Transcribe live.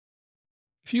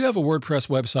If you have a WordPress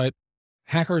website,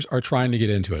 hackers are trying to get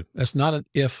into it. That's not an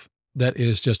if, that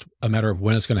is just a matter of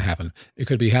when it's going to happen. It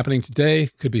could be happening today,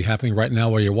 could be happening right now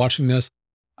while you're watching this.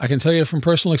 I can tell you from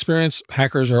personal experience,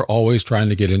 hackers are always trying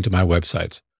to get into my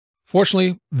websites.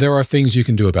 Fortunately, there are things you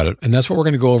can do about it, and that's what we're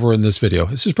going to go over in this video.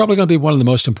 This is probably going to be one of the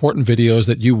most important videos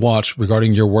that you watch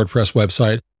regarding your WordPress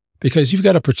website, because you've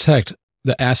got to protect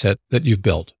the asset that you've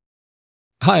built.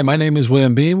 Hi, my name is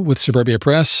William Beam with Suburbia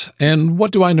Press, and what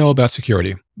do I know about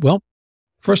security? Well,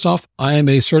 first off, I am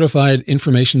a certified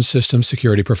information systems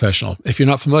security professional. If you're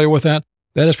not familiar with that,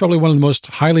 that is probably one of the most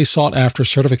highly sought after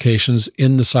certifications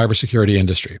in the cybersecurity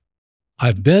industry.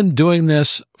 I've been doing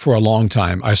this for a long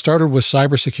time. I started with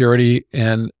cybersecurity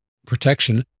and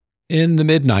protection in the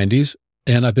mid-90s,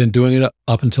 and I've been doing it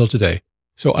up until today.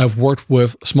 So I've worked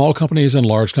with small companies and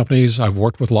large companies. I've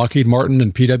worked with Lockheed Martin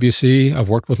and PwC. I've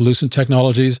worked with Lucent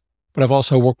Technologies, but I've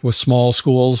also worked with small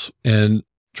schools and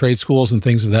trade schools and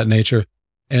things of that nature,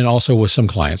 and also with some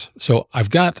clients. So I've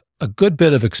got a good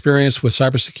bit of experience with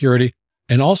cybersecurity,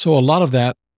 and also a lot of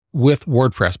that with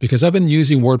WordPress, because I've been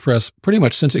using WordPress pretty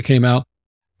much since it came out.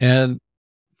 And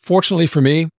fortunately for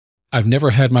me, I've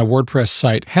never had my WordPress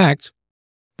site hacked,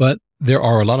 but there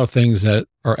are a lot of things that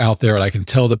are out there that I can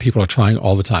tell that people are trying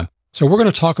all the time. So we're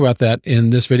going to talk about that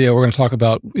in this video. We're going to talk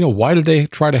about, why did they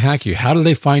try to hack you? How did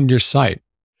they find your site?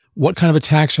 What kind of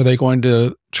attacks are they going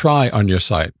to try on your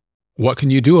site? What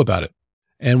can you do about it?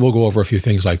 And we'll go over a few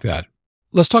things like that.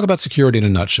 Let's talk about security in a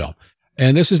nutshell.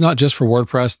 And this is not just for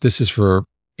WordPress. This is for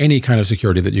any kind of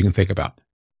security that you can think about.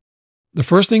 The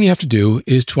first thing you have to do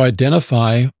is to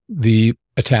identify the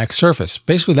attack surface.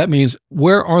 Basically, that means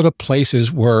where are the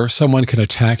places where someone can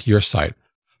attack your site?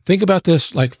 Think about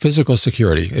this like physical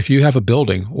security. If you have a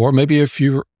building, or maybe if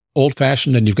you're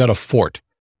old-fashioned and you've got a fort,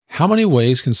 how many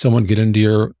ways can someone get into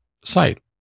your site?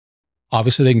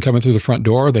 Obviously, they can come in through the front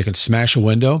door. They can smash a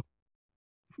window.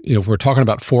 If we're talking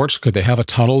about forts, could they have a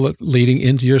tunnel leading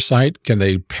into your site? Can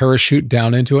they parachute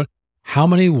down into it? How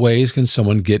many ways can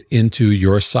someone get into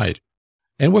your site?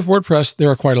 And with WordPress, there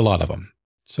are quite a lot of them.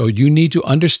 So you need to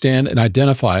understand and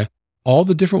identify all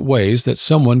the different ways that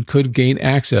someone could gain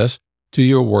access to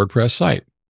your WordPress site.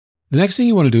 The next thing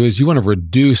you want to do is you want to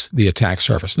reduce the attack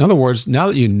surface. In other words, now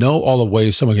that you know all the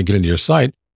ways someone can get into your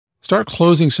site, start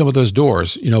closing some of those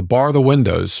doors, bar the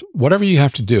windows, whatever you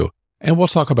have to do. And we'll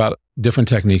talk about different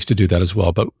techniques to do that as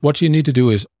well. But what you need to do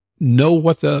is know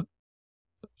what the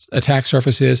attack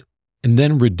surface is and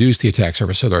then reduce the attack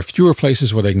surface so there are fewer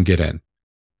places where they can get in.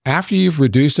 After you've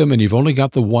reduced them and you've only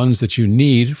got the ones that you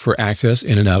need for access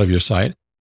in and out of your site,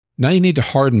 now you need to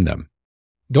harden them.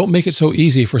 Don't make it so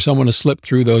easy for someone to slip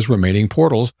through those remaining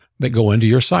portals that go into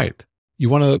your site. You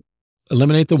want to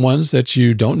eliminate the ones that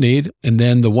you don't need, and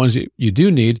then the ones that you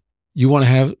do need, you want to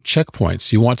have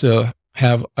checkpoints. You want to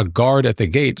have a guard at the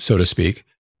gate, so to speak,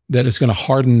 that is going to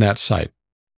harden that site.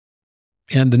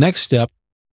 And the next step,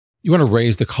 you want to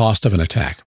raise the cost of an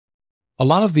attack. A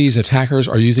lot of these attackers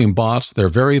are using bots. They're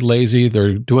very lazy.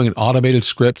 They're doing automated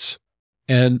scripts.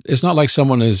 And it's not like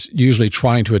someone is usually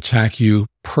trying to attack you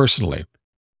personally,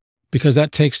 because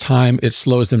that takes time. It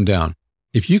slows them down.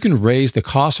 If you can raise the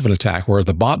cost of an attack where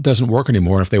the bot doesn't work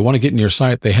anymore, and if they want to get in your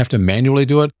site, they have to manually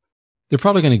do it, they're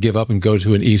probably going to give up and go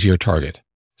to an easier target.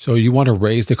 So you want to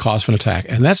raise the cost of an attack.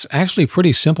 And that's actually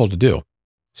pretty simple to do.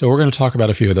 So we're going to talk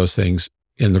about a few of those things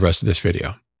in the rest of this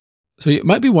video. So you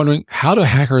might be wondering, how do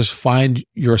hackers find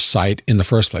your site in the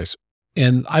first place?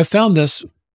 And I found this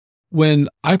when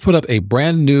I put up a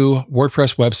brand new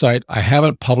WordPress website. I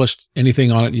haven't published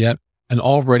anything on it yet. And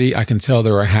already I can tell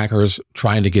there are hackers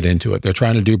trying to get into it. They're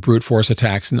trying to do brute force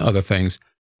attacks and other things.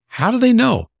 How do they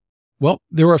know? Well,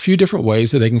 there are a few different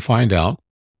ways that they can find out,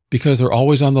 because they're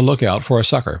always on the lookout for a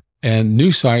sucker. And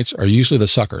new sites are usually the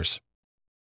suckers.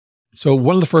 So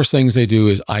one of the first things they do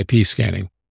is IP scanning.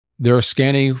 They're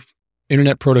scanning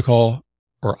Internet Protocol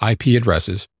or IP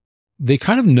addresses. They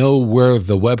kind of know where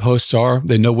the web hosts are.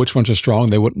 They know which ones are strong.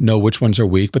 They know which ones are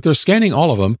weak, but they're scanning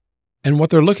all of them. And what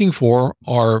they're looking for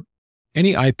are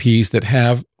any IPs that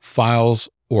have files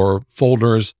or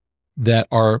folders that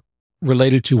are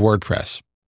related to WordPress.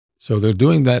 So they're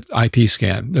doing that IP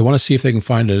scan. They want to see if they can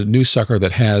find a new sucker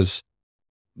that has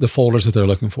the folders that they're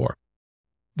looking for.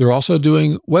 They're also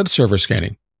doing web server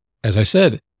scanning. As I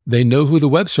said, they know who the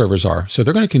web servers are. So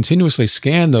they're going to continuously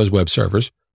scan those web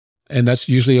servers. And that's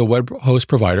usually a web host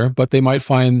provider, but they might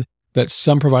find that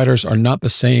some providers are not the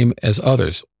same as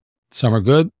others. Some are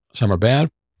good, some are bad,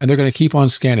 and they're going to keep on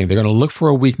scanning. They're going to look for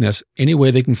a weakness any way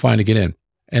they can find to get in.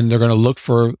 And they're going to look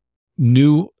for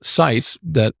new sites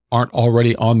that aren't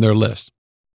already on their list.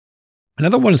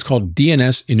 Another one is called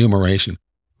DNS enumeration.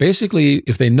 Basically,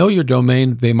 if they know your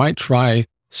domain, they might try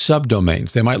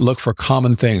subdomains. They might look for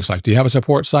common things like, do you have a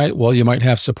support site? Well, you might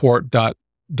have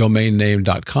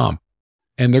support.domainname.com.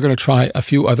 And they're going to try a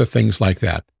few other things like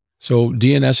that. So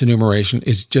DNS enumeration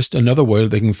is just another way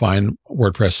they can find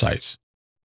WordPress sites.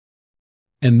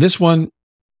 And this one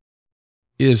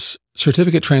is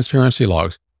certificate transparency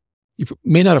logs. You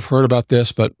may not have heard about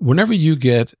this, but whenever you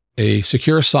get a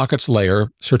secure sockets layer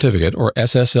certificate or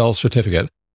SSL certificate,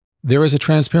 there is a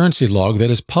transparency log that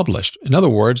is published. In other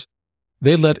words,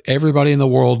 they let everybody in the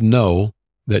world know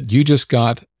that you just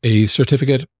got a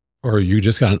certificate or you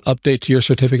just got an update to your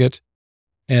certificate,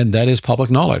 and that is public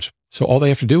knowledge. So all they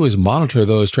have to do is monitor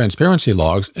those transparency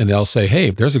logs, and they'll say, hey,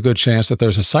 there's a good chance that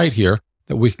there's a site here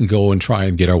that we can go and try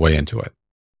and get our way into it.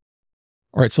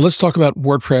 All right, so let's talk about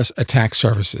WordPress attack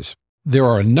surfaces. There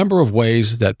are a number of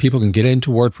ways that people can get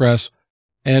into WordPress,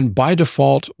 and by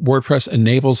default, WordPress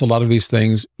enables a lot of these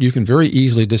things. You can very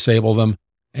easily disable them,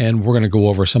 and we're going to go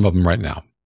over some of them right now.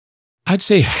 I'd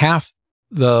say half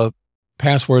the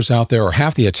passwords out there, or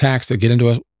half the attacks that get into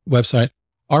a website,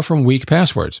 are from weak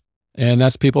passwords. And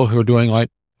that's people who are doing like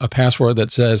a password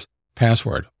that says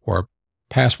password or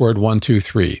password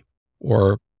 123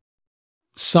 or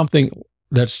something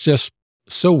that's just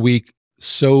so weak,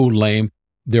 so lame.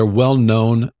 They're well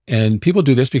known, and people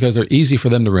do this because they're easy for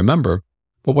them to remember.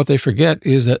 But what they forget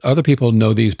is that other people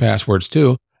know these passwords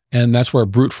too, and that's where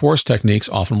brute force techniques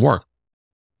often work.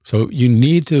 So you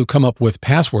need to come up with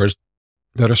passwords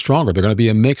that are stronger. They're going to be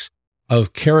a mix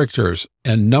of characters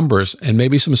and numbers and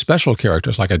maybe some special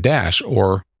characters like a dash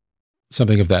or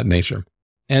something of that nature.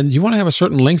 And you want to have a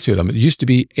certain length to them. It used to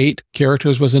be 8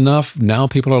 characters was enough. Now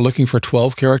people are looking for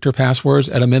 12-character passwords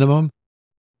at a minimum.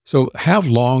 So have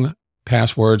long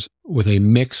passwords with a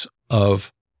mix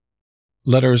of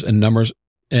letters and numbers.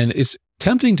 And it's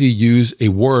tempting to use a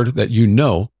word that you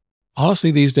know.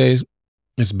 Honestly, these days,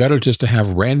 it's better just to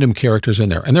have random characters in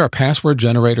there. And there are password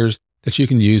generators that you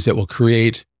can use that will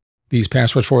create these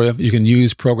passwords for you. You can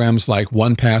use programs like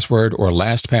 1Password or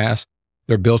LastPass.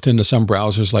 They're built into some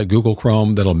browsers like Google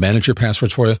Chrome that'll manage your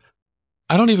passwords for you.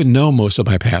 I don't even know most of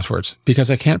my passwords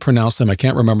because I can't pronounce them. I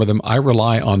can't remember them. I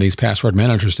rely on these password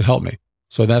managers to help me.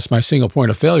 So that's my single point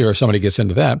of failure if somebody gets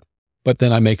into that. But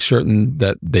then I make certain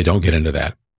that they don't get into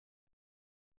that.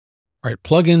 All right,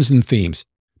 plugins and themes.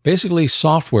 Basically,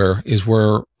 software is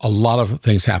where a lot of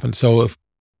things happen. So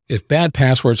if bad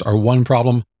passwords are one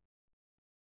problem,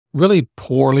 really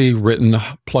poorly written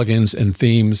plugins and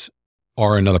themes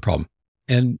are another problem.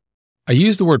 And I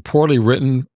use the word poorly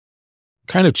written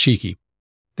kind of cheeky.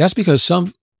 That's because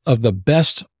some of the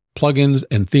best plugins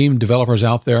and theme developers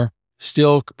out there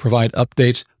still provide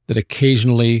updates that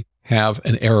occasionally have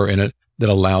an error in it that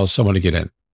allows someone to get in.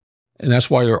 And that's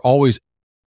why you're always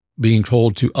being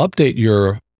told to update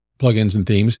your plugins and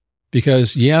themes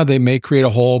because, yeah, they may create a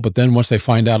hole, but then once they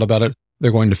find out about it,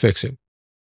 they're going to fix it.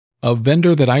 A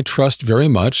vendor that I trust very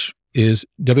much is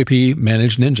WP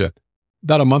Managed Ninja.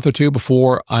 About a month or two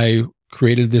before I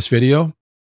created this video,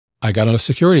 I got a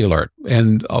security alert,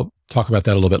 and I'll talk about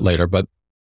that a little bit later. But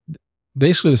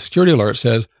basically, the security alert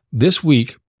says, this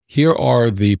week, here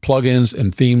are the plugins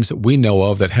and themes that we know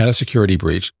of that had a security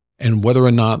breach and whether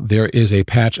or not there is a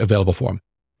patch available for them.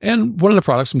 And one of the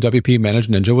products from WP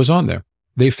Managed Ninja was on there.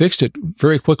 They fixed it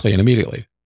very quickly and immediately.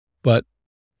 But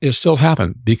it still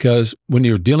happened because when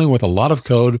you're dealing with a lot of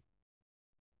code,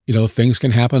 things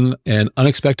can happen and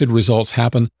unexpected results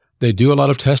happen. They do a lot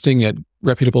of testing at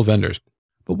reputable vendors.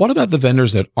 But what about the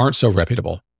vendors that aren't so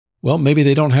reputable? Well, maybe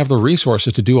they don't have the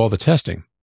resources to do all the testing.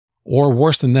 Or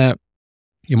worse than that,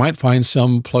 you might find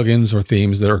some plugins or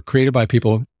themes that are created by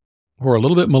people who are a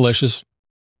little bit malicious.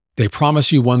 They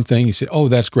promise you one thing. You say, oh,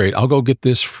 that's great. I'll go get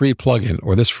this free plugin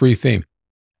or this free theme.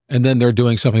 And then they're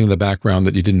doing something in the background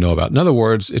that you didn't know about. In other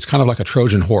words, it's kind of like a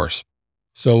Trojan horse.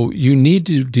 So you need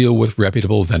to deal with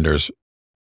reputable vendors.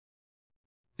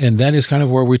 And that is kind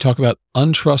of where we talk about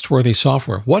untrustworthy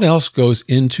software. What else goes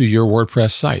into your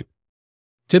WordPress site?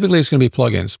 Typically, it's going to be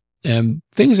plugins. And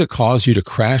things that cause you to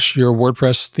crash your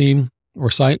WordPress theme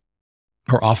or site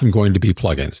are often going to be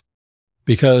plugins.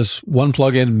 Because one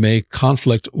plugin may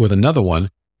conflict with another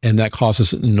one, and that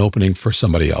causes an opening for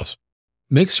somebody else.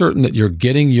 Make certain that you're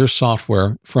getting your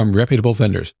software from reputable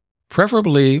vendors,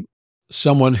 preferably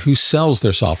someone who sells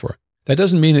their software. That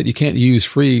doesn't mean that you can't use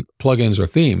free plugins or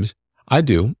themes. I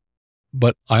do,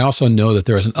 but I also know that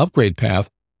there is an upgrade path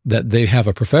that they have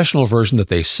a professional version that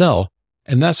they sell,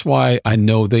 and that's why I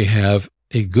know they have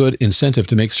a good incentive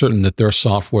to make certain that their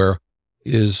software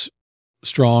is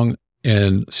strong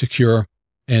and secure,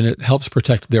 and it helps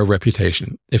protect their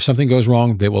reputation. If something goes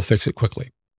wrong, they will fix it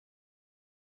quickly.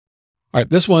 All right,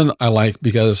 this one I like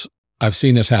because I've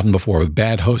seen this happen before with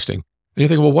bad hosting. And you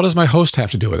think, well, what does my host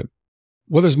have to do with it?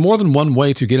 Well, there's more than one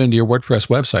way to get into your WordPress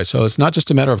website, so it's not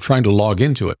just a matter of trying to log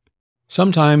into it.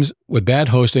 Sometimes with bad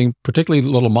hosting, particularly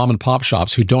little mom and pop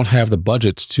shops who don't have the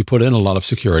budget to put in a lot of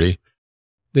security,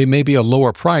 they may be a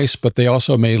lower price, but they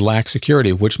also may lack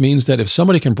security, which means that if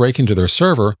somebody can break into their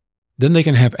server, then they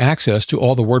can have access to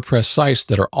all the WordPress sites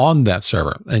that are on that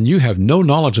server, and you have no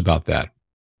knowledge about that.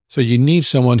 So you need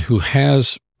someone who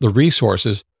has the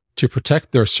resources to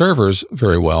protect their servers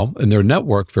very well and their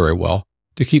network very well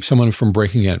to keep someone from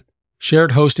breaking in.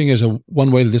 Shared hosting is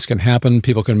one way that this can happen.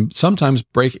 People can sometimes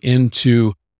break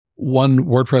into one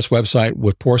WordPress website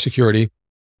with poor security.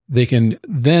 They can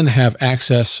then have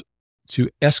access to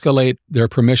escalate their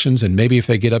permissions, and maybe if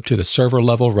they get up to the server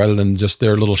level rather than just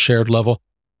their little shared level,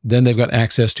 then they've got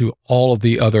access to all of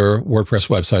the other WordPress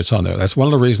websites on there. That's one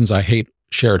of the reasons I hate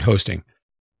shared hosting.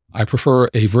 I prefer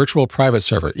a virtual private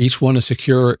server. Each one is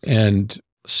secure and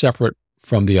separate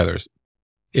from the others.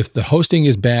 If the hosting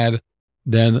is bad,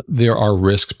 then there are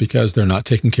risks because they're not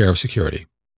taking care of security.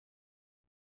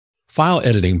 File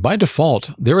editing. By default,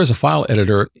 there is a file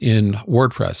editor in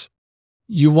WordPress.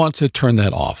 You want to turn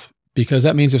that off because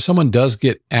that means if someone does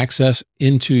get access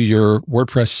into your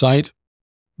WordPress site,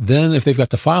 then if they've got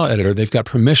the file editor, they've got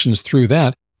permissions through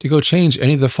that to go change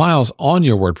any of the files on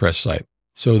your WordPress site.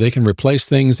 So they can replace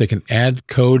things, they can add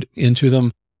code into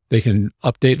them, they can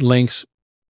update links.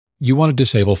 You want to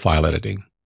disable file editing.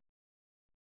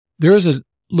 There is a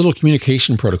little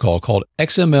communication protocol called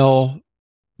XML-RPC.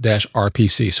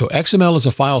 So XML is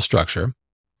a file structure.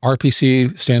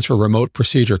 RPC stands for remote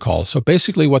procedure call. So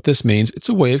basically what this means, it's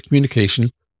a way of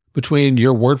communication between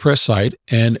your WordPress site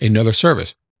and another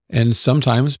service. And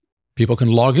sometimes people can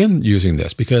log in using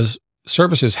this because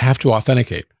services have to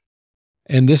authenticate.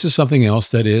 And this is something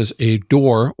else that is a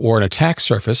door or an attack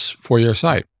surface for your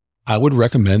site. I would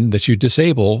recommend that you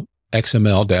disable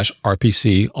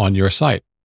XML-RPC on your site.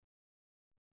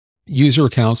 User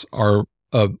accounts are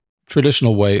a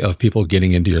traditional way of people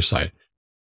getting into your site.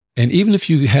 And even if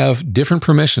you have different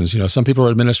permissions, some people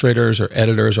are administrators or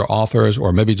editors or authors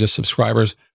or maybe just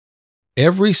subscribers,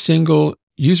 every single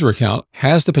user account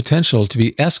has the potential to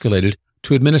be escalated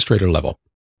to administrator level.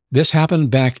 This happened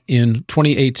back in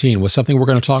 2018 with something we're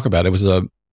going to talk about. It was an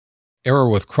error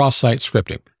with cross-site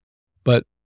scripting. But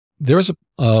there is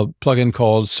a plugin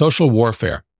called Social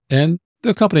Warfare, and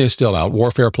the company is still out,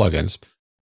 Warfare plugins.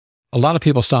 A lot of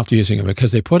people stopped using them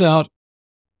because they put out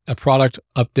a product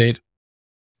update,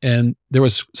 and there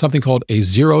was something called a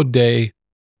zero-day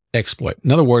exploit.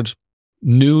 In other words,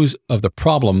 news of the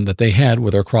problem that they had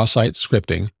with their cross-site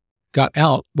scripting got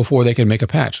out before they could make a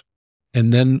patch.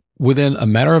 And then within a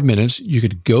matter of minutes, you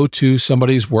could go to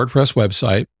somebody's WordPress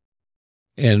website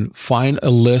and find a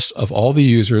list of all the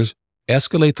users,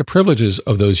 escalate the privileges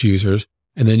of those users,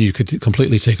 and then you could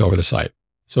completely take over the site.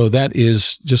 So that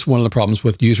is just one of the problems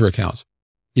with user accounts.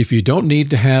 If you don't need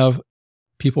to have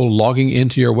people logging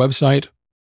into your website,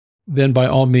 then by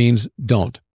all means,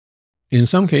 don't. In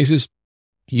some cases,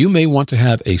 you may want to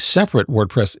have a separate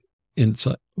WordPress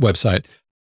website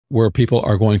where people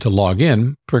are going to log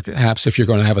in. Perhaps if you're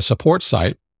going to have a support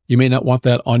site, you may not want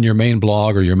that on your main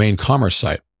blog or your main commerce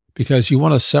site because you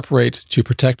want to separate to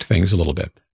protect things a little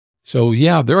bit. So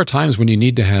yeah, there are times when you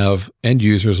need to have end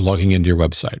users logging into your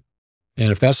website. And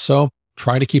if that's so,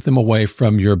 try to keep them away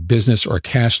from your business or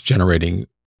cash generating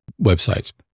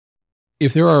websites.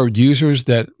 If there are users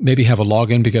that maybe have a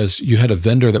login because you had a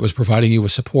vendor that was providing you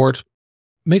with support,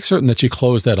 make certain that you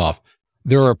close that off.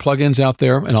 There are plugins out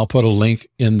there, and I'll put a link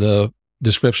in the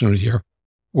description here,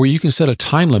 where you can set a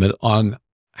time limit on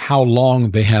how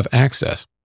long they have access.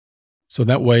 So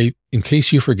that way, in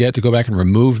case you forget to go back and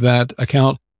remove that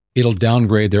account, it'll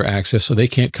downgrade their access so they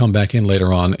can't come back in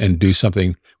later on and do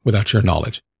something without your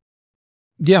knowledge.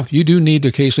 Yeah, you do need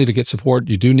occasionally to get support.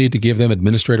 You do need to give them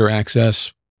administrator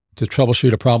access to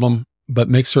troubleshoot a problem, but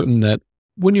make certain that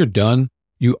when you're done,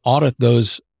 you audit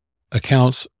those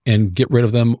accounts and get rid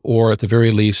of them, or at the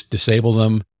very least, disable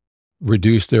them,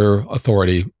 reduce their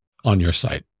authority on your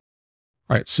site.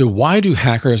 All right, so why do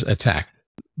hackers attack?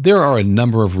 There are a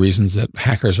number of reasons that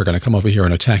hackers are going to come over here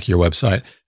and attack your website.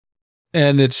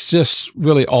 And it's just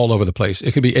really all over the place.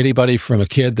 It could be anybody from a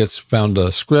kid that's found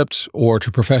a script or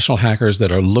to professional hackers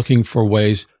that are looking for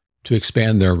ways to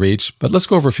expand their reach. But let's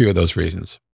go over a few of those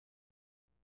reasons.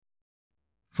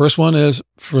 First one is,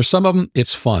 for some of them,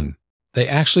 it's fun. They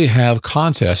actually have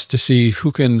contests to see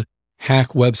who can hack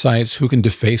websites, who can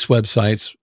deface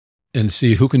websites, and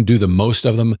see who can do the most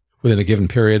of them within a given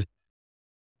period.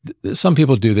 Some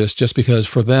people do this just because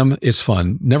for them, it's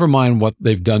fun. Never mind what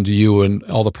they've done to you and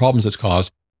all the problems it's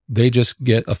caused. They just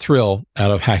get a thrill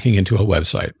out of hacking into a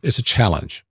website. It's a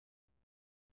challenge.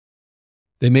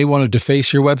 They may want to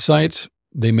deface your website.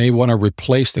 They may want to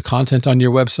replace the content on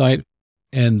your website.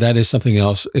 And that is something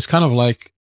else. It's kind of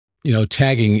like,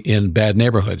 tagging in bad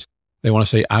neighborhoods. They want to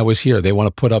say, I was here. They want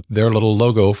to put up their little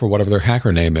logo for whatever their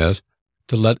hacker name is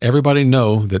to let everybody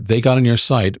know that they got on your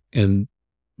site. And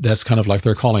that's kind of like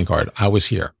their calling card. I was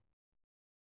here.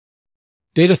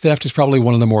 Data theft is probably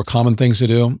one of the more common things to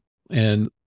do. And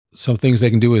some things they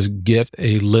can do is get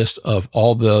a list of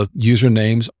all the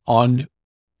usernames on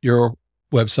your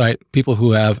website, people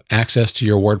who have access to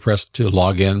your WordPress to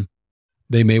log in.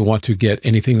 They may want to get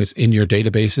anything that's in your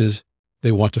databases.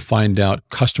 They want to find out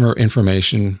customer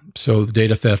information. So the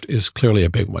data theft is clearly a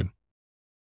big one.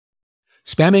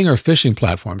 Spamming or phishing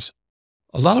platforms.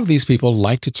 A lot of these people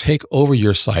like to take over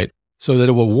your site so that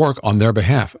it will work on their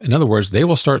behalf. In other words, they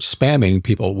will start spamming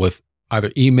people with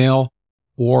either email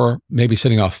or maybe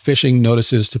sending off phishing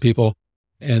notices to people.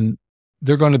 And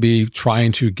they're going to be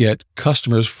trying to get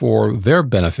customers for their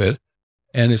benefit.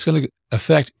 And it's going to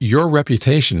affect your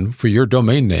reputation for your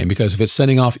domain name, because if it's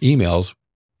sending off emails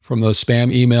from those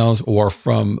spam emails or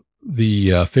from the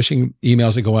phishing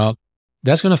emails that go out,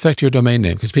 that's going to affect your domain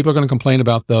name because people are going to complain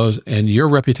about those, and your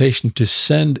reputation to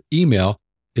send email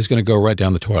is going to go right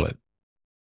down the toilet.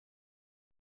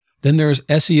 Then there's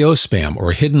SEO spam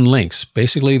or hidden links.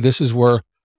 Basically, this is where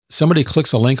somebody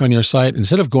clicks a link on your site.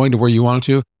 Instead of going to where you want it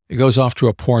to, it goes off to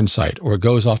a porn site or it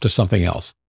goes off to something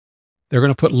else. They're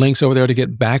going to put links over there to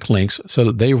get backlinks so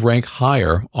that they rank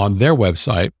higher on their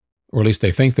website, or at least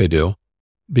they think they do,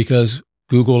 because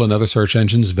Google and other search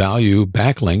engines value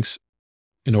backlinks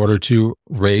in order to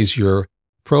raise your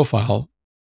profile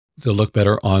to look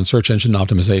better on search engine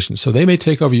optimization. So they may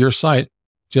take over your site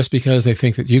just because they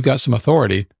think that you've got some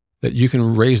authority that you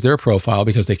can raise their profile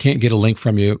because they can't get a link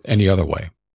from you any other way.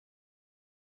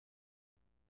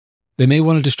 They may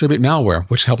want to distribute malware,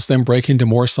 which helps them break into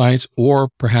more sites or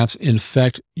perhaps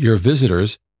infect your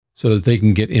visitors so that they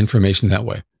can get information that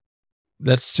way.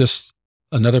 That's just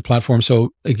another platform.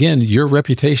 So again, your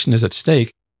reputation is at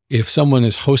stake if someone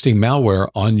is hosting malware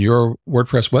on your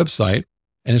WordPress website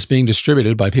and it's being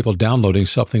distributed by people downloading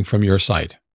something from your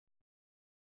site.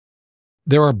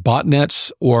 There are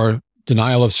botnets or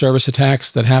denial of service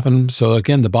attacks that happen. So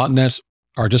again, the botnets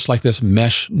are just like this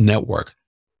mesh network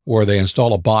where they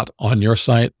install a bot on your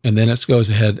site and then it goes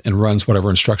ahead and runs whatever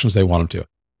instructions they want them to.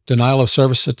 Denial of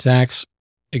service attacks,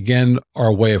 again, are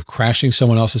a way of crashing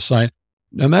someone else's site.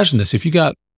 Now imagine this, if you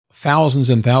got thousands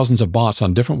and thousands of bots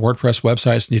on different WordPress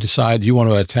websites and you decide you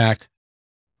want to attack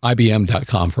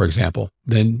IBM.com, for example,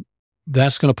 then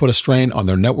that's going to put a strain on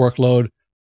their network load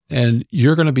and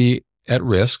you're going to be at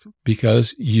risk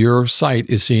because your site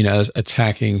is seen as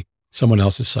attacking someone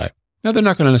else's site. Now, they're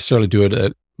not going to necessarily do it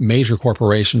at major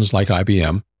corporations like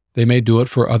IBM. They may do it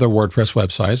for other WordPress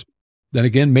websites. Then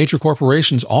again, major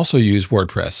corporations also use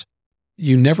WordPress.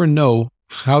 You never know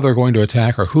how they're going to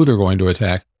attack or who they're going to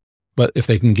attack. But if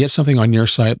they can get something on your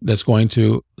site that's going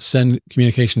to send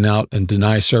communication out and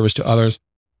deny service to others,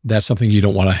 that's something you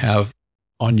don't want to have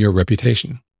on your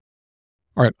reputation.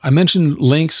 All right, I mentioned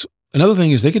links. Another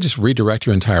thing is they could just redirect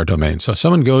your entire domain. So if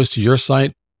someone goes to your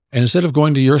site and instead of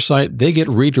going to your site, they get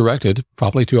redirected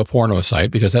probably to a porno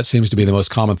site because that seems to be the most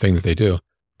common thing that they do.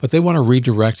 But they want to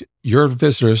redirect your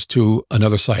visitors to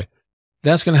another site.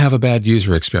 That's going to have a bad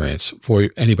user experience for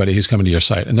anybody who's coming to your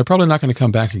site. And they're probably not going to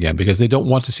come back again because they don't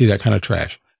want to see that kind of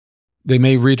trash. They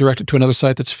may redirect it to another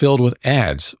site that's filled with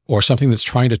ads or something that's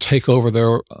trying to take over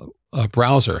their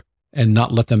browser and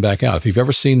not let them back out. If you've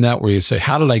ever seen that where you say,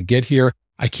 how did I get here?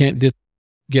 I can't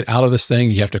get out of this thing.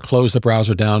 You have to close the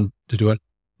browser down to do it.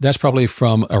 That's probably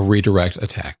from a redirect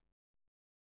attack.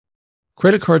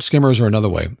 Credit card skimmers are another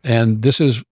way. And this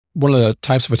is one of the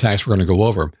types of attacks we're going to go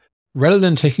over. Rather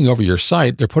than taking over your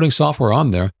site, they're putting software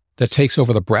on there that takes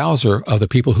over the browser of the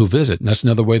people who visit. And that's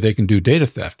another way they can do data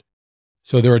theft.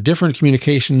 So there are different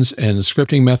communications and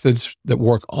scripting methods that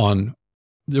work on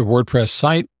the WordPress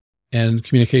site and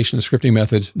communication and scripting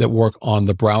methods that work on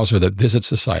the browser that visits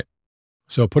the site.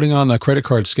 So putting on a credit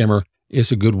card skimmer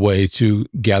is a good way to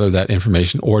gather that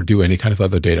information or do any kind of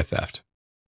other data theft.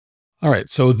 All right,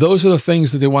 so those are the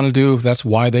things that they want to do. That's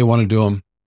why they want to do them.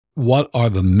 What are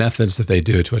the methods that they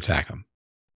do to attack them?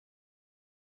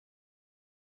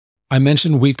 I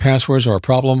mentioned weak passwords are a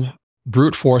problem.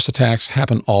 Brute force attacks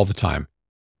happen all the time.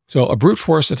 So a brute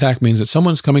force attack means that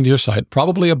someone's coming to your site,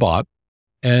 probably a bot,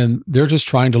 and they're just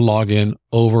trying to log in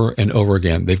over and over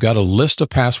again. They've got a list of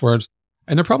passwords,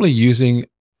 and they're probably using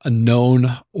a known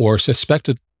or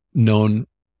suspected known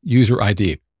user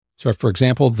ID. So for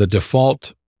example, the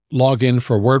default login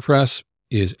for WordPress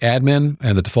is admin,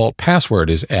 and the default password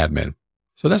is admin.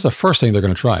 So that's the first thing they're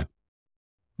going to try.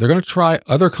 they're going to try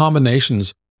other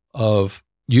combinations of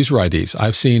user IDs.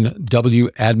 I've seen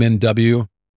wAdmin,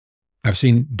 I've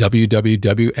seen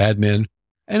www.admin,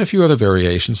 and a few other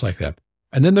variations like that.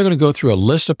 And then they're going to go through a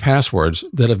list of passwords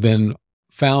that have been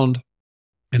found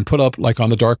and put up like on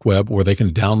the dark web where they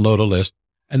can download a list.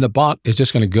 And the bot is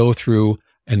just going to go through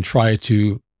and try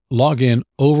to log in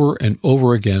over and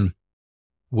over again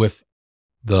with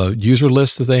the user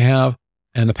list that they have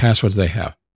and the passwords they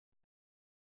have.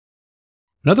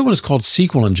 Another one is called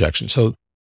SQL injection. So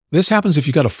this happens if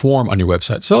you've got a form on your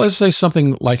website. So let's say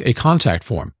something like a contact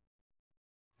form,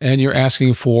 and you're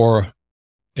asking for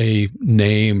a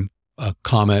name, a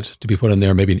comment to be put in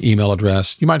there, maybe an email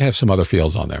address. You might have some other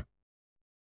fields on there.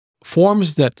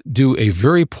 Forms that do a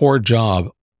very poor job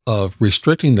of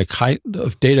restricting the kind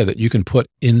of data that you can put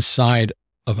inside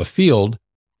of a field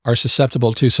are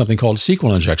susceptible to something called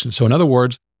SQL injection. So in other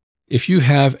words, if you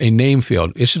have a name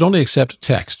field, it should only accept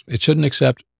text. It shouldn't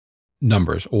accept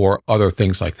numbers or other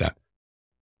things like that.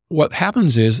 What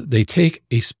happens is they take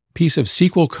a piece of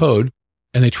SQL code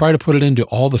and they try to put it into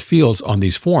all the fields on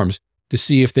these forms to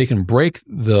see if they can break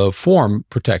the form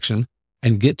protection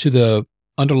and get to the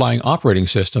underlying operating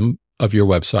system of your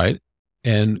website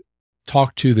and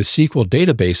talk to the SQL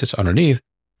database that's underneath.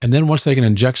 And then once they can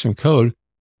inject some code,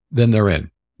 then they're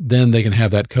in. Then they can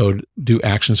have that code do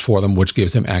actions for them, which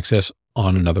gives them access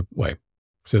on another way.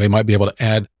 So they might be able to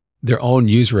add their own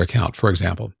user account, for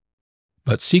example.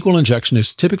 But SQL injection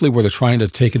is typically where they're trying to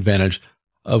take advantage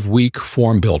of weak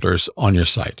form builders on your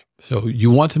site. So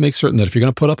you want to make certain that if you're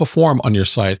going to put up a form on your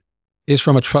site, it's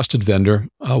from a trusted vendor.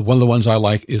 One of the ones I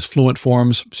like is Fluent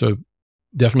Forms. So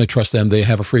definitely trust them. They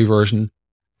have a free version.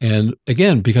 And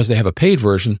again, because they have a paid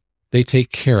version, they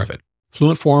take care of it.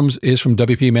 Fluent Forms is from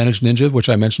WP Managed Ninja, which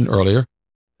I mentioned earlier.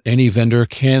 Any vendor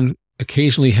can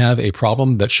occasionally have a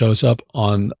problem that shows up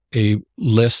on a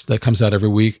list that comes out every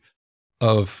week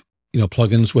of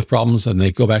plugins with problems, and they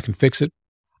go back and fix it.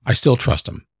 I still trust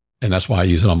them, and that's why I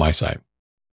use it on my site.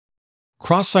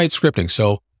 Cross-site scripting.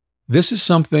 So this is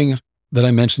something that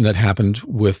I mentioned that happened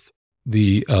with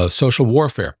the social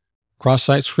warfare.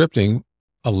 Cross-site scripting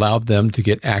allowed them to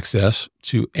get access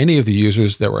to any of the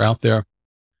users that were out there.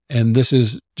 And this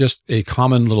is just a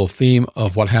common little theme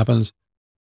of what happens.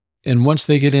 And once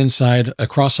they get inside a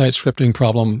cross-site scripting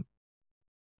problem,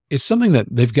 it's something that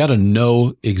they've got to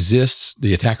know exists.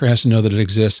 The attacker has to know that it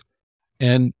exists.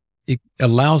 And it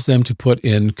allows them to put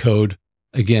in code,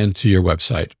 again, to your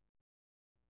website.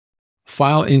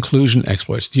 File inclusion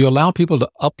exploits. Do you allow people to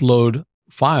upload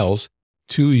files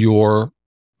to your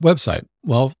website?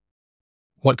 Well,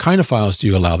 what kind of files do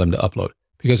you allow them to upload?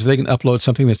 Because if they can upload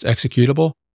something that's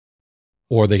executable,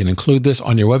 or they can include this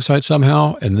on your website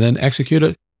somehow and then execute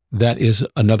it, that is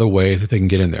another way that they can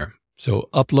get in there. So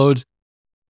uploads,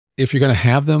 if you're going to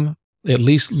have them, at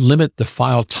least limit the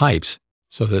file types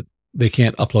so that they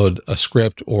can't upload a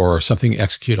script or something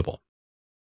executable.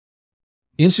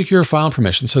 Insecure file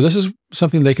permission. So this is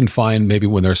something they can find maybe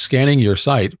when they're scanning your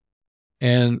site,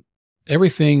 and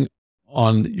everything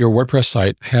on your WordPress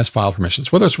site has file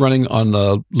permissions, whether it's running on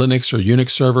a Linux or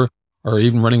Unix server, or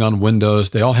even running on Windows.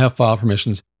 They all have file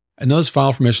permissions. And those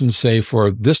file permissions say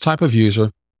for this type of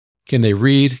user, can they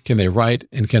read, can they write,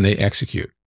 and can they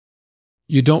execute?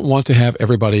 You don't want to have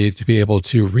everybody to be able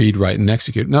to read, write, and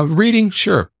execute. Now, reading,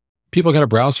 sure. People got a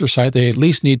browser site, they at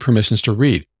least need permissions to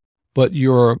read. But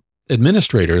your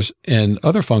administrators and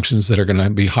other functions that are going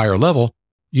to be higher level,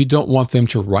 you don't want them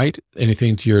to write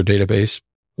anything to your database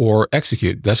or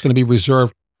execute. That's going to be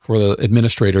reserved for the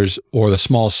administrators or the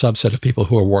small subset of people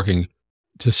who are working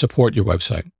to support your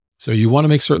website. So you want to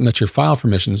make certain that your file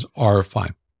permissions are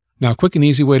fine. Now, a quick and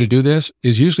easy way to do this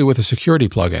is usually with a security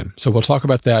plugin. So we'll talk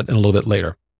about that in a little bit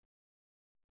later.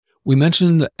 We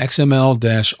mentioned the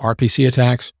XML-RPC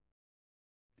attacks.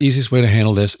 Easiest way to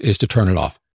handle this is to turn it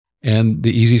off. And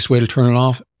the easiest way to turn it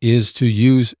off is to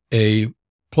use a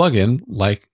plugin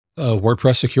like a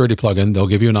WordPress security plugin. They'll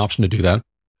give you an option to do that.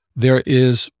 There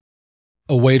is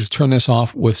a way to turn this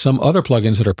off with some other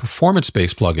plugins that are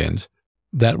performance-based plugins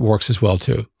that works as well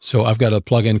too. So I've got a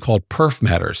plugin called Perf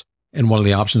Matters, and one of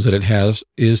the options that it has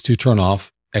is to turn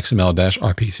off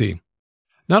XML-RPC.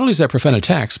 Not only does that prevent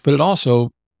attacks, but it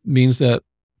also means that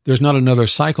there's not another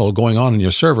cycle going on in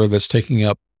your server that's taking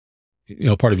up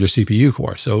part of your CPU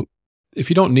core. So if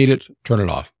you don't need it, turn it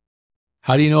off.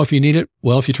 How do you know if you need it?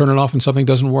 Well, if you turn it off and something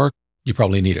doesn't work, you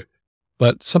probably need it.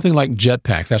 But something like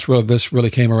Jetpack, that's where this really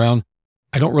came around.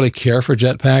 I don't really care for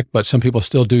Jetpack, but some people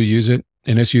still do use it,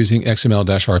 and it's using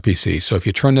XML-RPC. So if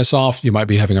you turn this off, you might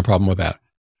be having a problem with that.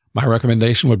 My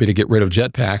recommendation would be to get rid of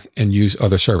Jetpack and use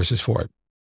other services for it.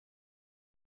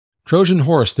 Trojan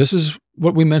horse, this is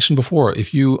what we mentioned before.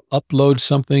 If you upload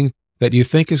something that you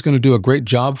think is going to do a great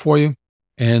job for you,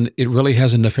 and it really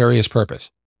has a nefarious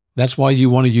purpose, that's why you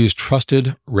want to use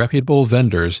trusted, reputable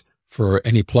vendors for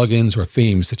any plugins or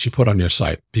themes that you put on your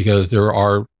site, because there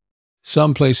are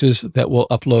some places that will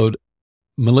upload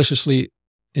maliciously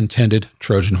intended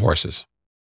Trojan horses.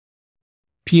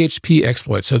 PHP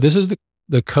exploits. So this is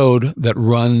the code that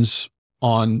runs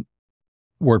on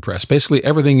WordPress. Basically,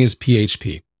 everything is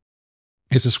PHP.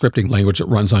 It's a scripting language that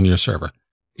runs on your server.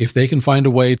 If they can find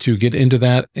a way to get into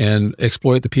that and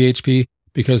exploit the PHP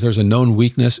because there's a known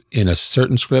weakness in a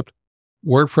certain script,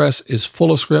 WordPress is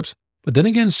full of scripts, but then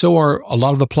again, so are a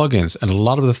lot of the plugins and a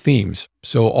lot of the themes.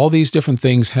 So all these different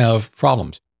things have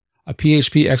problems. A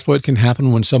PHP exploit can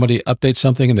happen when somebody updates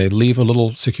something and they leave a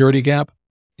little security gap.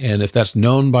 And if that's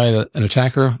known by an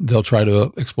attacker, they'll try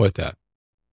to exploit that.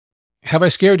 Have I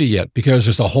scared you yet? Because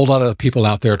there's a whole lot of people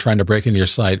out there trying to break into your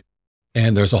site,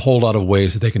 and there's a whole lot of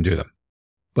ways that they can do them.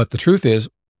 But the truth is,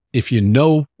 if you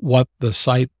know what the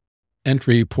site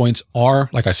entry points are,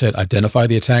 like I said, identify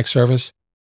the attack surface,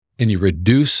 and you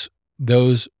reduce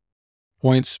those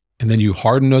points, and then you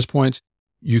harden those points,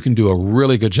 you can do a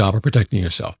really good job of protecting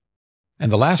yourself.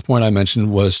 And the last point I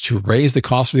mentioned was to raise the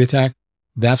cost of the attack.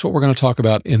 That's what we're going to talk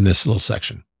about in this little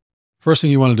section. First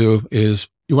thing you want to do is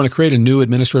you want to create a new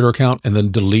administrator account and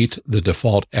then delete the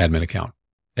default admin account.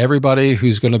 Everybody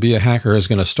who's going to be a hacker is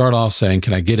going to start off saying,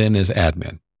 can I get in as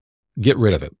admin? Get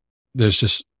rid of it. There's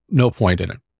just no point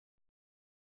in it.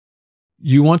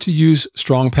 You want to use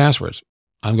strong passwords.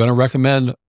 I'm going to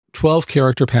recommend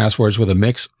 12-character passwords with a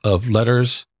mix of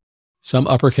letters, some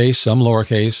uppercase, some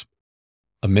lowercase,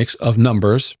 a mix of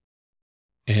numbers,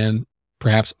 and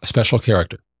perhaps a special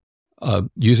character.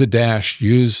 Use a dash,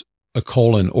 use a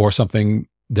colon, or something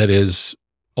that is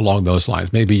along those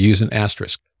lines. Maybe use an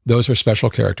asterisk. Those are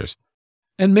special characters.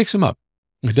 And mix them up.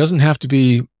 It doesn't have to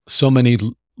be so many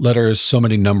letters, so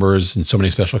many numbers, and so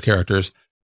many special characters.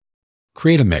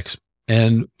 Create a mix.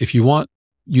 And if you want,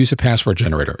 use a password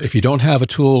generator. If you don't have a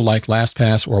tool like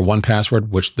LastPass or 1Password,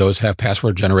 which those have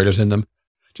password generators in them,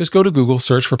 just go to Google,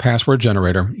 search for password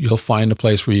generator. You'll find a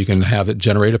place where you can have it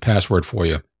generate a password for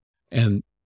you. And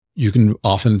you can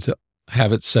often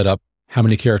have it set up how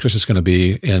many characters it's going to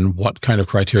be and what kind of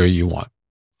criteria you want.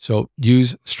 So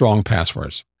use strong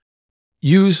passwords.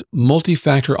 Use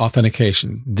multi-factor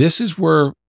authentication. This is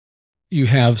where you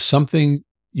have something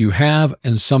you have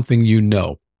and something you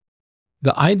know.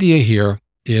 The idea here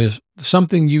is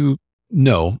something you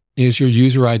know is your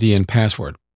user ID and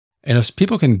password. And if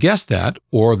people can guess that,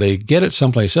 or they get it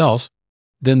someplace else,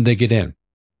 then they get in.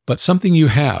 But something you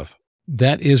have,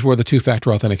 that is where the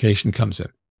two-factor authentication comes in.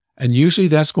 And usually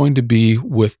that's going to be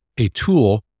with a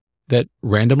tool that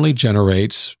randomly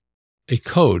generates a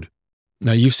code.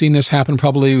 Now, you've seen this happen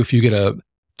probably if you get a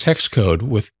text code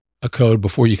with a code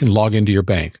before you can log into your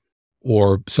bank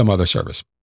or some other service.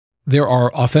 There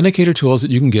are authenticator tools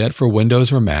that you can get for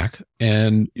Windows or Mac,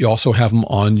 and you also have them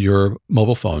on your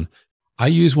mobile phone. I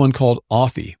use one called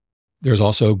Authy. There's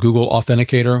also Google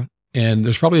Authenticator, and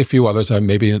there's probably a few others I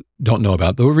maybe don't know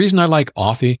about. The reason I like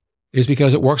Authy is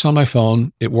because it works on my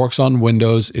phone, it works on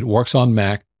Windows, it works on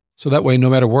Mac. So that way, no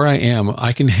matter where I am,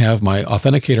 I can have my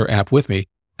Authenticator app with me,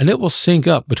 and it will sync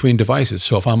up between devices.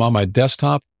 So if I'm on my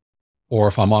desktop or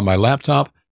if I'm on my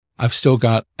laptop, I've still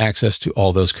got access to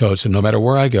all those codes. So no matter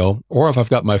where I go, or if I've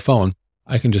got my phone,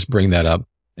 I can just bring that up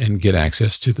and get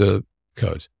access to the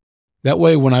codes. That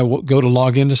way, when I go to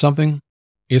log into something,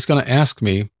 it's going to ask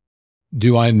me,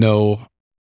 do I know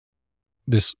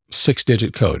this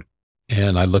 6-digit code?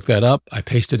 And I look that up, I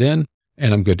paste it in,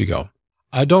 and I'm good to go.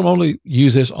 I don't only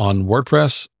use this on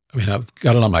WordPress. I mean, I've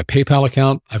got it on my PayPal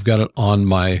account. I've got it on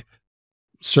my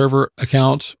server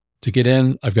account to get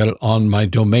in. I've got it on my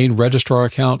domain registrar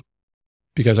account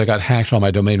because I got hacked on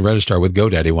my domain registrar with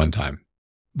GoDaddy one time.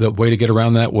 The way to get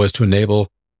around that was to enable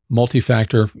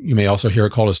multi-factor. You may also hear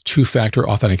it called as two-factor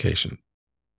authentication.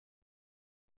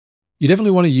 You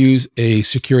definitely want to use a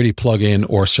security plugin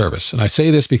or service. And I say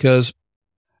this because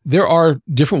there are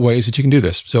different ways that you can do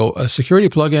this. So a security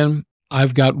plugin,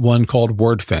 I've got one called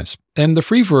WordFence, and the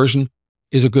free version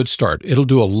is a good start. It'll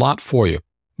do a lot for you.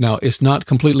 Now, it's not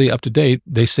completely up to date.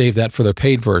 They save that for their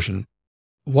paid version.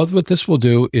 What this will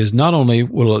do is not only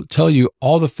will it tell you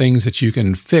all the things that you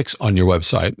can fix on your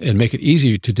website and make it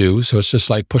easy to do, so it's just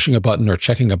like pushing a button or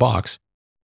checking a box,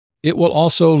 it will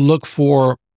also look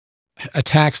for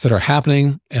attacks that are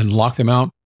happening and lock them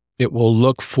out. It will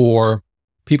look for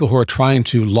people who are trying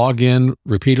to log in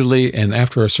repeatedly and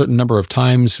after a certain number of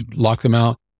times, lock them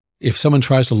out. If someone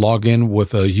tries to log in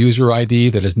with a user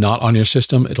ID that is not on your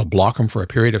system, it'll block them for a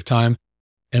period of time.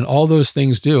 And all those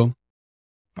things do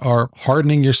are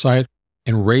hardening your site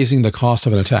and raising the cost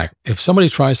of an attack. If somebody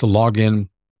tries to log in,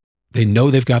 they know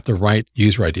they've got the right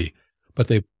user ID, but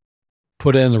they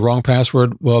put in the wrong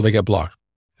password, well, they get blocked.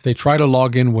 If they try to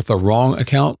log in with the wrong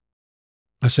account,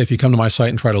 let's say if you come to my site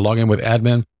and try to log in with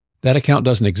admin, that account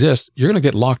doesn't exist, you're going to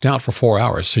get locked out for 4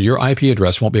 hours. So your IP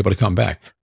address won't be able to come back.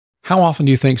 How often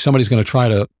do you think somebody's going to try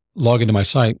to log into my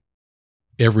site?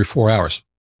 Every 4 hours.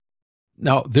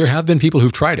 Now, there have been people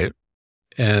who've tried it,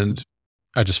 and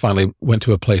I just finally went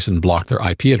to a place and blocked their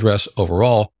IP address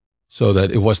overall so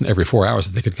that it wasn't every 4 hours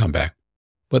that they could come back.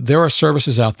 But there are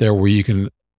services out there where you can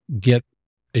get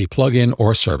a plugin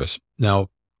or a service. Now,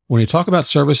 when you talk about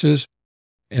services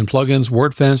and plugins,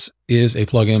 WordFence is a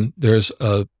plugin. There's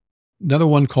another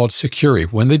one called Security.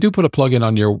 When they do put a plugin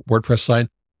on your WordPress site,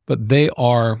 but they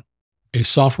are a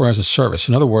software as a service.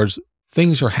 In other words,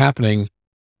 things are happening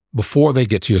before they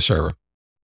get to your server.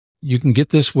 You can get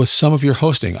this with some of your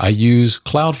hosting. I use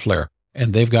Cloudflare,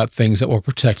 and they've got things that will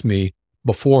protect me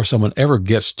before someone ever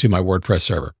gets to my WordPress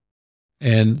server.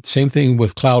 And same thing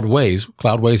with Cloudways.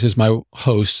 Cloudways is my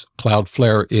host.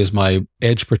 Cloudflare is my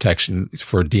edge protection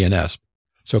for DNS.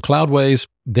 So Cloudways,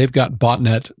 they've got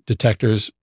botnet detectors.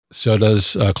 So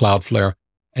does Cloudflare.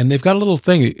 And they've got a little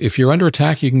thing. If you're under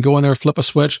attack, you can go in there, flip a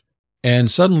switch, and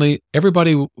suddenly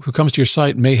everybody who comes to your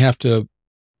site may have to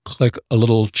click a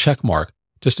little check mark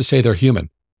just to say they're human.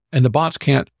 And the bots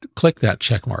can't click that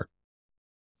check mark.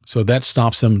 So that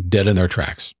stops them dead in their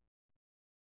tracks.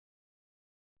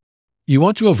 You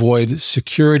want to avoid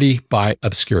security by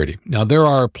obscurity. Now, there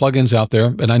are plugins out there,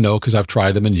 and I know because I've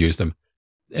tried them and used them,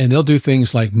 and they'll do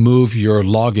things like move your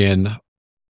login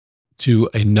to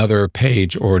another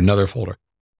page or another folder.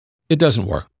 It doesn't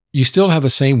work. You still have the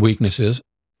same weaknesses,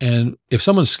 and if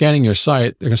someone's scanning your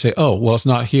site, they're going to say, oh, well, it's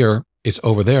not here, it's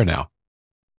over there now.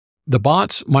 The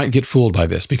bots might get fooled by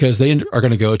this because they are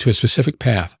going to go to a specific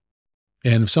path.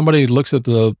 And if somebody looks at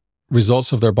the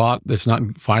results of their bot that's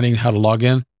not finding how to log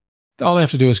in, all they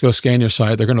have to do is go scan your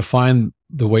site. They're going to find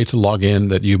the way to log in,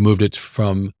 that you moved it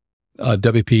from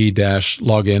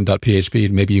wp-login.php.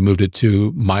 Maybe you moved it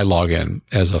to my login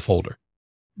as a folder.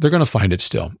 They're going to find it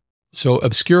still. So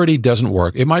obscurity doesn't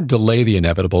work. It might delay the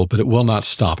inevitable, but it will not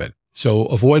stop it. So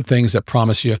avoid things that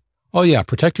promise you, oh yeah,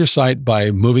 protect your site by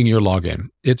moving your login.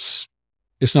 It's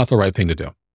not the right thing to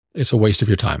do. It's a waste of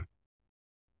your time.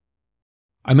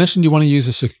 I mentioned you want to use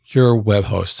a secure web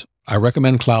host. I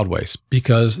recommend Cloudways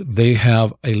because they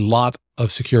have a lot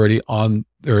of security on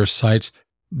their sites.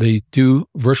 They do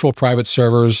virtual private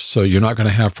servers, so you're not going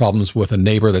to have problems with a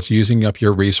neighbor that's using up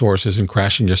your resources and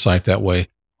crashing your site that way,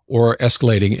 or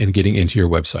escalating and getting into your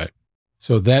website.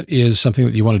 So that is something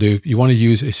that you want to do. You want to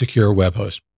use a secure web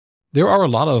host. There are a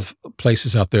lot of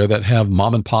places out there that have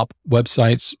mom and pop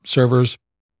websites, servers,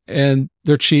 and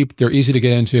they're cheap, they're easy to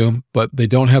get into, but they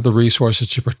don't have the resources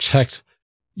to protect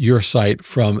your site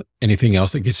from anything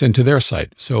else that gets into their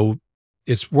site. So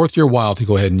it's worth your while to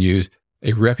go ahead and use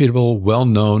a reputable,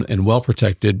 well-known, and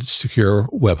well-protected secure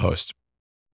web host.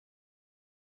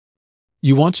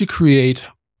 You want to create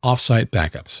offsite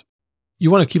backups.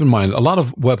 You want to keep in mind, a lot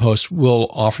of web hosts will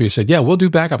offer you, say, yeah, we'll do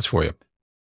backups for you.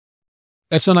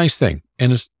 That's a nice thing.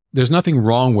 And there's nothing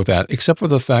wrong with that, except for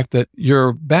the fact that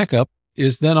your backup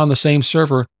is then on the same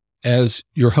server as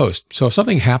your host. So if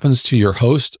something happens to your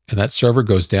host and that server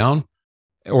goes down,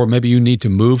 or maybe you need to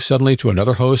move suddenly to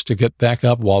another host to get back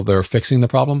up while they're fixing the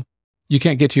problem, you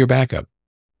can't get to your backup.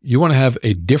 You want to have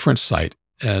a different site,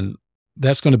 and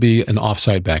that's going to be an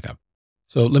offsite backup.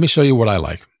 So let me show you what I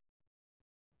like.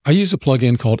 I use a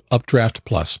plugin called Updraft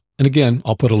Plus. And again,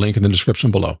 I'll put a link in the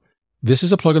description below. This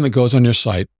is a plugin that goes on your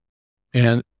site,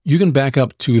 and you can back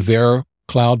up to their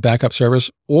cloud backup service,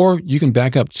 or you can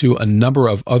back up to a number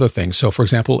of other things. So for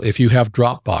example, if you have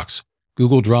Dropbox,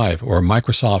 Google Drive, or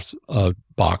Microsoft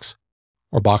Box,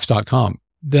 or Box.com,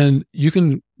 then you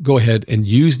can go ahead and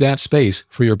use that space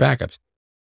for your backups.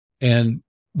 And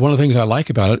one of the things I like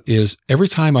about it is every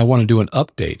time I want to do an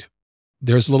update,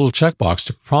 there's a little checkbox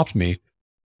to prompt me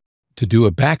to do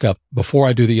a backup before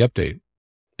I do the update.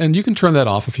 And you can turn that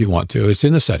off if you want to. It's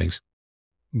in the settings.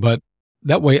 But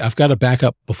that way, I've got a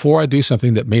backup before I do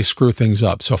something that may screw things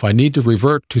up. So if I need to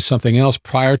revert to something else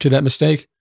prior to that mistake,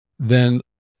 then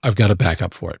I've got a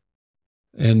backup for it.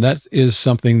 And that is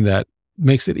something that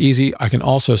makes it easy. I can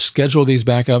also schedule these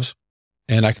backups,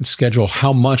 and I can schedule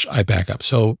how much I back up.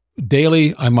 So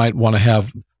daily, I might want to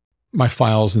have my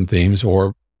files and themes,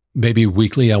 or maybe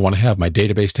weekly, I want to have my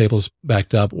database tables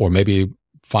backed up, or maybe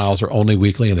files are only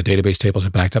weekly and the database tables are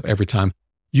backed up every time.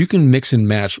 You can mix and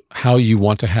match how you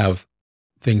want to have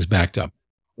things backed up,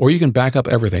 or you can back up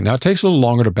everything. Now, it takes a little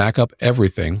longer to back up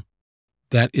everything,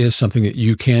 that is something that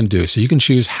you can do. So you can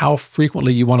choose how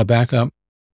frequently you want to back up.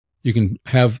 You can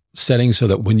have settings so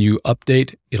that when you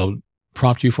update, it'll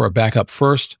prompt you for a backup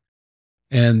first.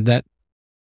 And that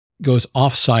goes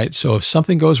off-site. So if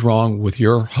something goes wrong with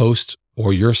your host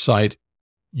or your site,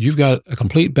 you've got a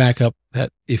complete backup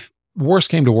that if worse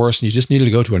came to worse and you just needed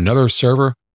to go to another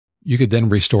server, you could then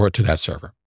restore it to that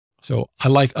server. So I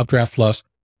like Updraft Plus.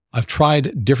 I've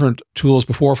tried different tools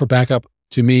before for backup.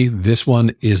 To me, this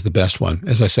one is the best one.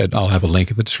 As I said, I'll have a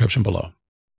link in the description below.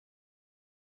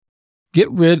 Get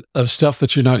rid of stuff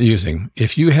that you're not using.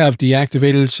 If you have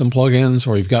deactivated some plugins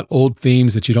or you've got old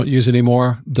themes that you don't use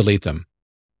anymore, delete them.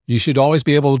 You should always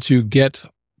be able to get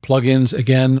plugins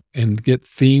again and get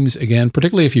themes again,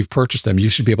 particularly if you've purchased them. You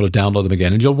should be able to download them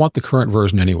again, and you'll want the current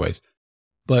version anyways.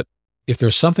 But if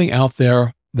there's something out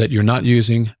there that you're not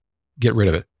using, get rid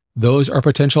of it. Those are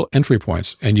potential entry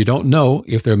points, and you don't know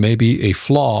if there may be a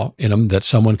flaw in them that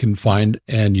someone can find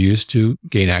and use to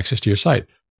gain access to your site.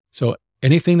 So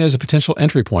anything that's a potential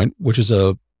entry point, which is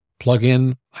a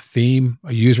plugin, a theme,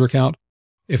 a user account,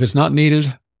 if it's not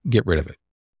needed, get rid of it.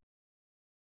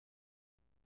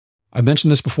 I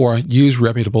mentioned this before, use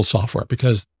reputable software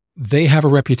because they have a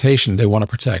reputation they want to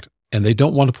protect, and they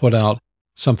don't want to put out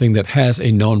something that has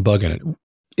a known bug in it.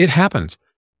 It happens.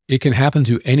 It can happen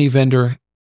to any vendor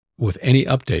with any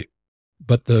update.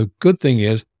 But the good thing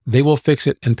is they will fix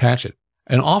it and patch it.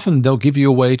 And often they'll give you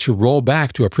a way to roll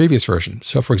back to a previous version.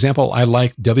 So for example, I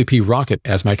like WP Rocket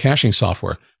as my caching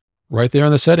software. Right there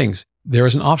in the settings, there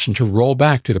is an option to roll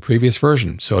back to the previous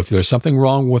version. So if there's something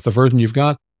wrong with the version you've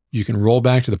got, you can roll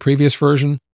back to the previous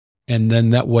version. And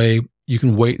then that way you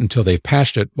can wait until they've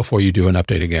patched it before you do an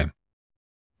update again.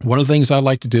 One of the things I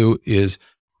like to do is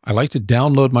I like to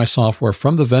download my software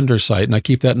from the vendor site, and I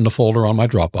keep that in the folder on my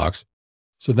Dropbox.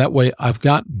 So that way I've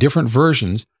got different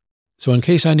versions. So in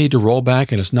case I need to roll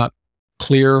back and it's not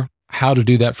clear how to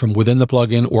do that from within the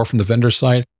plugin or from the vendor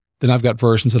site, then I've got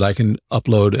versions that I can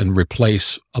upload and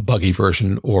replace a buggy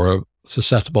version or a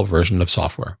susceptible version of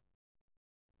software.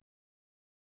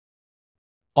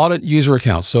 Audit user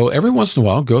accounts. So every once in a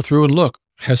while, go through and look,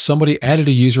 has somebody added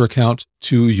a user account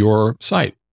to your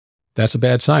site? That's a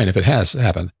bad sign if it has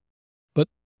happened. But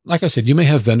like I said, you may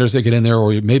have vendors that get in there,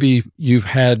 or maybe you've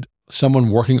had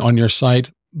someone working on your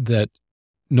site that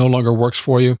no longer works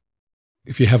for you.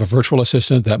 If you have a virtual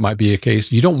assistant, that might be a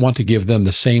case. You don't want to give them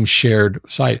the same shared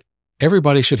site.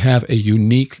 Everybody should have a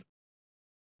unique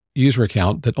user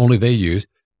account that only they use.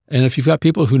 And if you've got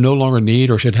people who no longer need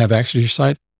or should have access to your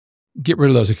site, get rid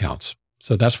of those accounts.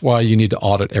 So that's why you need to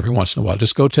audit every once in a while.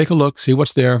 Just go take a look, see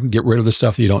what's there, get rid of the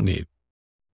stuff that you don't need.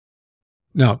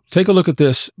 Now, take a look at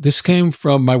this. This came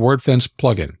from my WordFence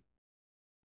plugin.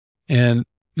 And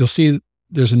you'll see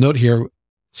there's a note here.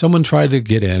 Someone tried to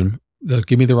get in, they'll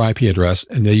give me their IP address,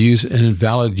 and they use an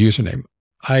invalid username.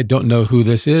 I don't know who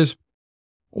this is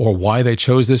or why they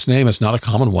chose this name. It's not a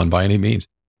common one by any means.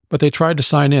 But they tried to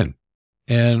sign in,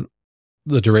 and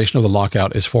the duration of the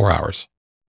lockout is 4 hours.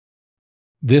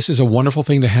 This is a wonderful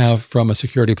thing to have from a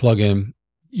security plugin.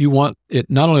 You want it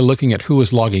not only looking at who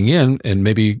is logging in and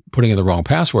maybe putting in the wrong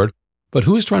password, but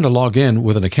who is trying to log in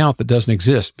with an account that doesn't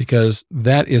exist, because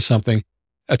that is something,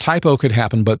 a typo could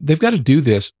happen, but they've got to do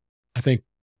this. I think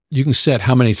you can set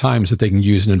how many times that they can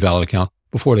use an invalid account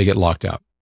before they get locked out.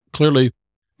 Clearly,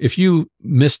 if you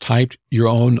mistyped your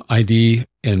own ID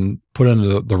and put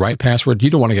in the right password, you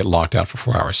don't want to get locked out for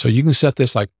 4 hours. So you can set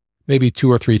this like maybe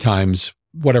 2 or 3 times,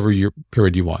 whatever your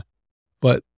period you want.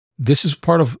 But this is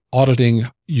part of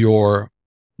auditing your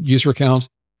user accounts,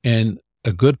 and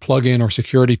a good plugin or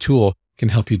security tool can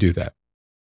help you do that.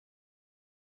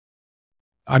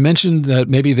 I mentioned that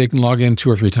maybe they can log in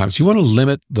 2 or 3 times. You want to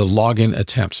limit the login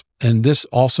attempts, and this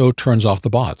also turns off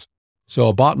the bots. So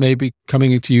a bot may be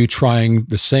coming to you trying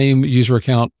the same user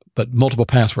account, but multiple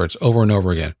passwords over and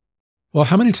over again. Well,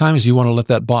 how many times do you want to let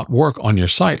that bot work on your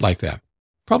site like that?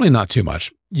 Probably not too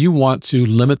much. You want to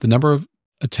limit the number of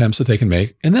attempts that they can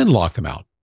make and then lock them out.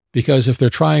 Because if they're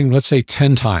trying, let's say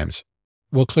 10 times,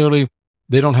 well, clearly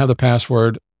they don't have the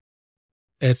password.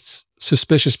 It's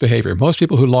suspicious behavior. Most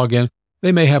people who log in,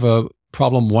 they may have a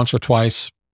problem once or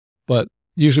twice, but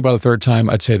usually by the 3rd time,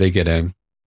 I'd say they get in.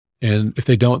 And if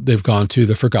they don't, they've gone to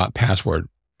the forgot password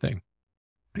thing.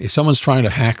 If someone's trying to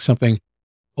hack something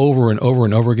over and over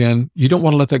and over again, you don't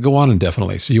want to let that go on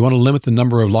indefinitely. So you want to limit the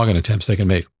number of login attempts they can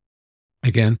make.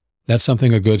 Again, that's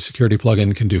something a good security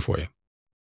plugin can do for you.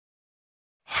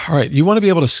 All right, you want to be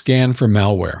able to scan for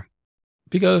malware,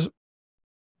 because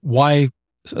why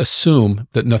assume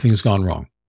that nothing's gone wrong?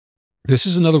 This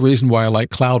is another reason why I like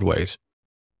Cloudways.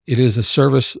 It is a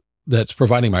service that's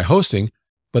providing my hosting,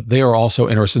 but they are also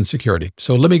interested in security.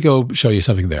 So let me go show you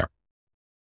something there.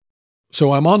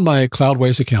 So I'm on my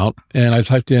Cloudways account, and I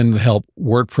typed in the help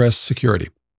WordPress security.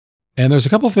 And there's a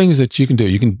couple of things that you can do.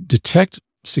 You can detect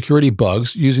security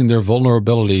bugs using their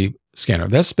vulnerability scanner.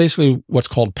 That's basically what's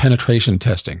called penetration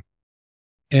testing.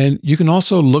 And you can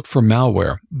also look for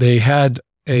malware. They had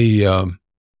a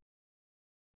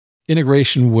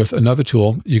integration with another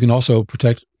tool. You can also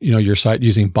protect, your site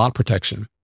using bot protection.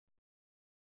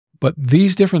 But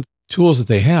these different tools that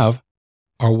they have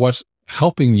are what's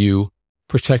helping you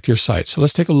protect your site. So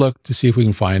let's take a look to see if we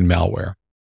can find malware.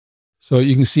 So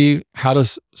you can see how to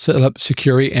set up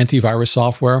security antivirus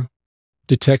software,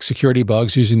 detect security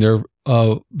bugs using their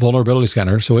vulnerability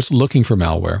scanner. So it's looking for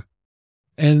malware.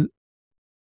 And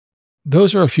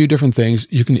those are a few different things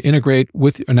you can integrate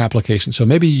with an application. So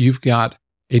maybe you've got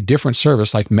a different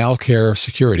service like Malcare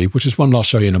Security, which is one I'll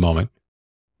show you in a moment,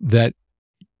 that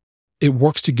it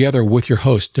works together with your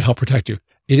host to help protect you.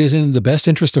 It is in the best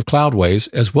interest of Cloudways,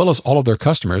 as well as all of their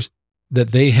customers,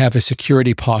 that they have a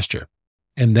security posture.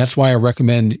 And that's why I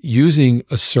recommend using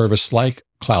a service like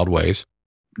Cloudways,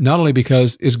 not only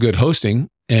because it's good hosting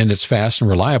and it's fast and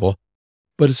reliable,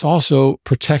 but it's also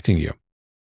protecting you.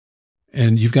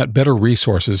 And you've got better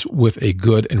resources with a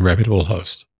good and reputable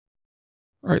host.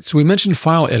 All right, so we mentioned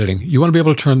file editing. You want to be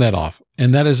able to turn that off.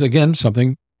 And that is, again,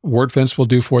 something WordFence will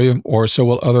do for you, or so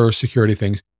will other security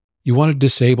things. You want to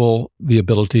disable the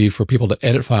ability for people to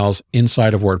edit files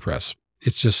inside of WordPress.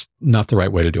 It's just not the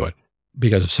right way to do it.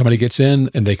 Because if somebody gets in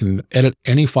and they can edit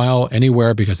any file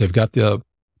anywhere because they've got the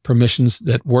permissions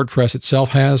that WordPress itself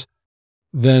has,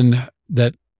 then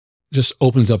that just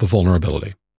opens up a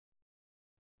vulnerability.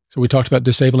 So we talked about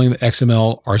disabling the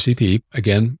XML RCP.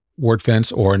 Again,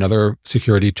 WordFence or another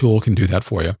security tool can do that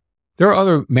for you. There are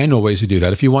other manual ways to do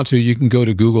that. If you want to, you can go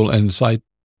to Google and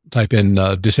type in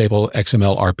disable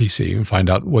XML RPC and find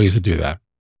out ways to do that.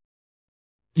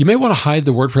 You may want to hide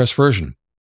the WordPress version.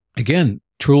 Again,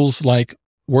 tools like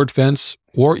WordFence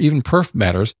or even Perf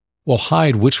Matters will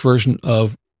hide which version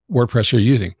of WordPress you're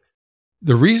using.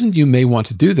 The reason you may want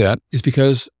to do that is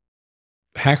because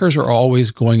hackers are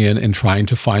always going in and trying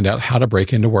to find out how to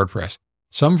break into WordPress.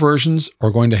 Some versions are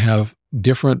going to have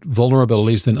different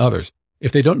vulnerabilities than others.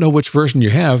 If they don't know which version you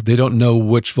have, they don't know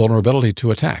which vulnerability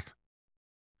to attack.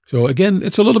 So again,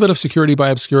 it's a little bit of security by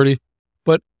obscurity,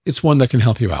 but it's one that can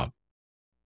help you out.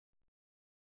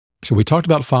 So we talked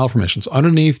about file permissions.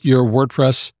 Underneath your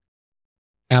WordPress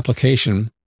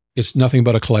application, it's nothing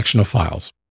but a collection of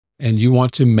files. And you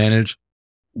want to manage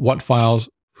what files,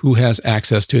 who has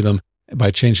access to them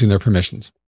by changing their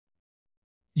permissions.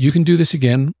 You can do this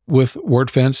again with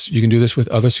WordFence. You can do this with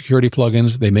other security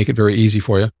plugins. They make it very easy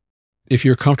for you. If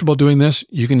you're comfortable doing this,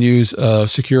 you can use a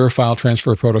Secure File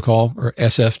Transfer Protocol, or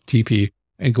SFTP,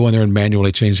 and go in there and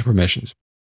manually change the permissions.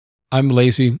 I'm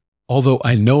lazy. Although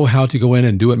I know how to go in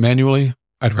and do it manually,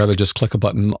 I'd rather just click a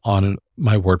button on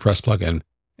my WordPress plugin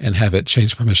and have it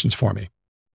change permissions for me.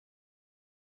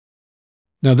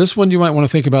 Now, this one you might want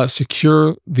to think about: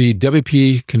 secure the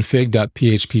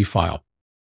wp-config.php file.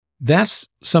 That's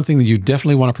something that you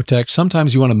definitely want to protect.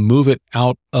 Sometimes you want to move it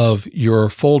out of your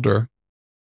folder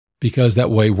because that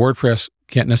way WordPress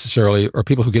can't necessarily, or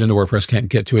people who get into WordPress can't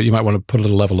get to it. You might want to put it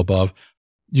a level above.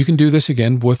 You can do this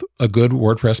again with a good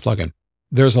WordPress plugin.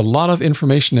 There's a lot of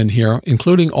information in here,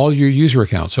 including all your user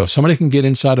accounts. So if somebody can get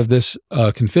inside of this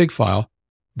config file,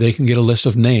 they can get a list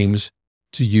of names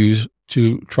to use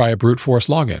to try a brute force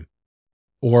login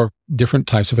or different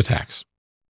types of attacks.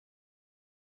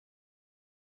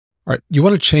 All right, you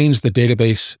want to change the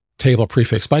database table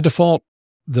prefix. By default,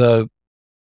 the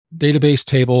database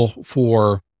table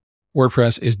for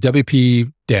WordPress is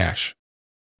WP-,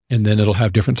 and then it'll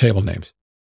have different table names.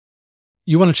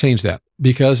 You want to change that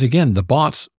because, again, the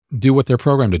bots do what they're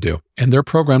programmed to do, and they're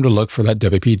programmed to look for that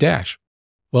WP-.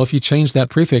 Well, if you change that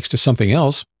prefix to something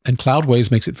else, and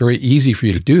Cloudways makes it very easy for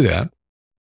you to do that,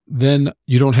 then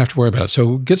you don't have to worry about it.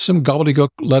 So get some gobbledygook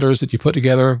letters that you put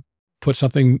together, put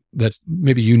something that's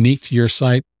maybe unique to your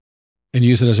site, and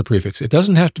use it as a prefix. It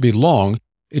doesn't have to be long.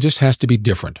 It just has to be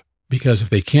different, because if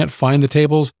they can't find the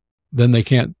tables, then they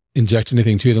can't inject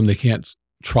anything to them. They can't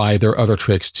try their other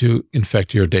tricks to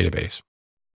infect your database.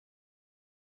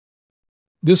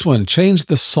 This one, change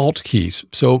the salt keys.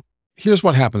 So here's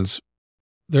what happens.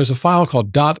 There's a file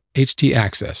called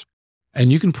 .htaccess,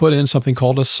 and you can put in something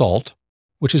called a salt,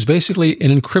 which is basically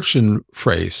an encryption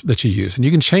phrase that you use. And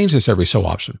you can change this every so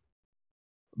often.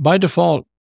 By default,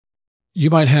 you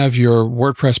might have your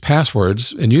WordPress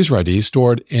passwords and user IDs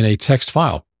stored in a text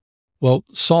file. Well,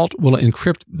 Salt will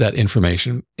encrypt that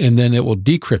information, and then it will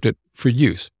decrypt it for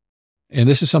use. And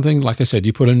this is something, like I said,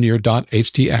 you put in your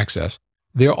 .htaccess.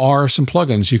 there are some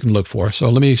plugins you can look for. So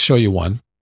let me show you one.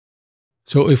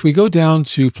 So if we go down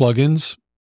to plugins,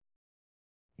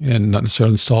 and not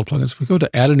necessarily installed plugins, if we go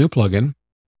to add a new plugin,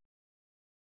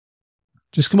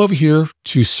 just come over here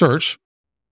to search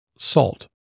Salt.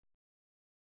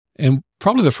 And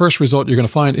probably the first result you're going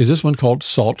to find is this one called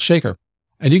Salt Shaker.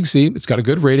 And you can see it's got a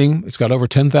good rating. It's got over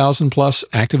 10,000 plus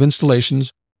active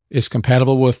installations. It's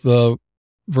compatible with the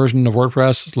version of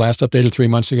WordPress last updated 3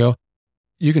 months ago.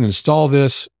 You can install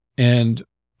this, and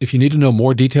if you need to know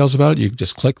more details about it, you can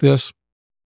just click this,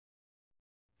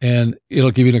 and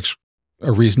it'll give you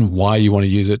a reason why you want to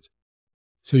use it.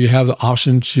 So you have the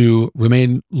option to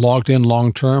remain logged in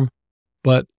long-term,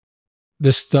 but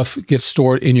this stuff gets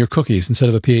stored in your cookies instead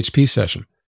of a PHP session.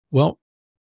 Well,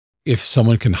 if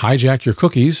someone can hijack your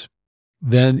cookies,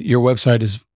 then your website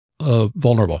is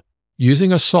vulnerable.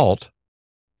 Using a salt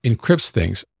encrypts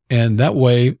things, and that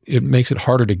way it makes it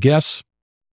harder to guess,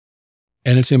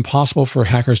 and it's impossible for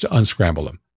hackers to unscramble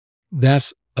them.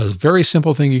 That's a very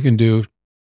simple thing you can do,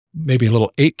 maybe a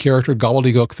little 8-character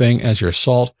gobbledygook thing as your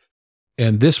salt,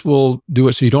 and this will do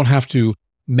it so you don't have to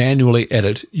manually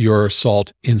edit your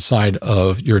salt inside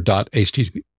of your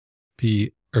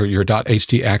 .http or your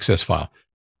 .htaccess file.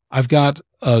 I've got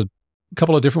a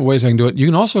couple of different ways I can do it. You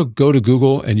can also go to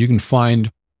Google and you can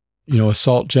find, a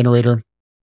salt generator,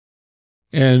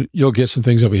 and you'll get some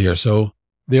things over here. So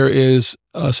there is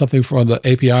something from the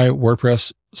API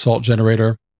WordPress salt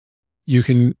generator. You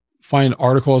can find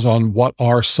articles on what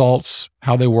are salts,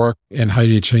 how they work, and how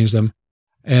you change them,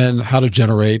 and how to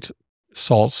generate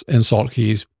salts and salt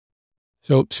keys.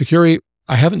 So Security,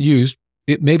 I haven't used.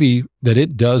 It may be that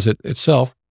it does it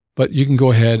itself, but you can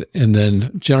go ahead and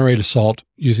then generate a salt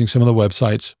using some of the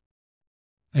websites.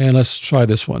 And let's try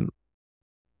this one.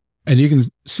 And you can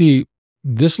see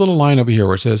this little line over here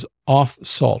where it says auth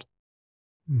salt.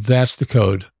 That's the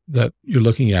code that you're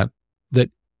looking at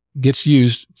that gets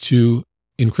used to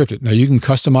encrypt it. Now you can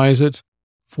customize it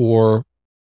for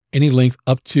any length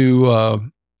up to,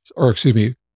 or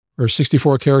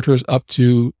 64 characters up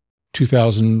to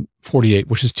 2048,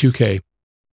 which is 2K.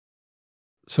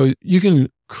 So you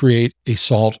can create a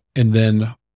salt, and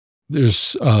then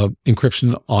there's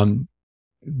encryption on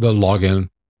the login.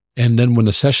 And then when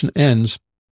the session ends,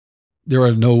 there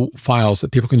are no files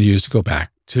that people can use to go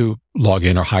back to log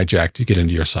in or hijack to get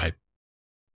into your site.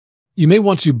 You may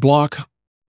want to block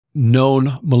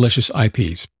known malicious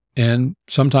IPs. And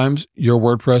sometimes your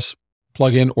WordPress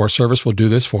plugin or service will do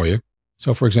this for you.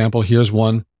 So for example, here's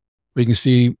one where you can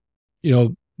see,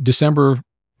 December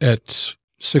at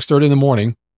 6:30 in the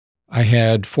morning, I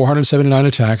had 479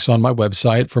 attacks on my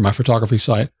website for my photography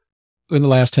site in the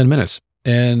last 10 minutes.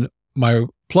 And my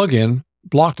plugin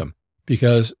blocked them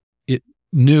because it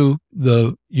knew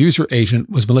the user agent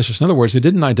was malicious. In other words, it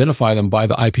didn't identify them by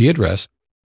the IP address.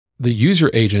 The user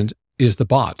agent is the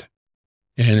bot.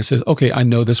 And it says, okay, I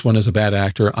know this one is a bad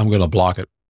actor. I'm going to block it.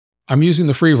 I'm using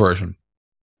the free version.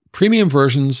 Premium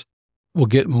versions will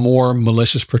get more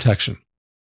malicious protection,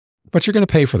 but you're going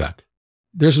to pay for that.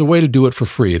 There's a way to do it for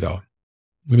free, though.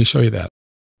 Let me show you that.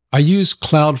 I use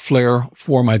Cloudflare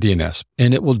for my DNS,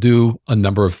 and it will do a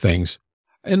number of things.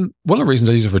 And one of the reasons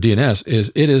I use it for DNS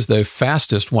is it is the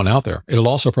fastest one out there. It'll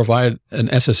also provide an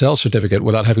SSL certificate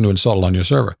without having to install it on your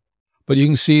server. But you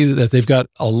can see that they've got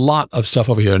a lot of stuff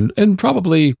over here, and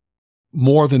probably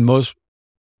more than most,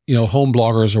 home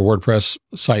bloggers or WordPress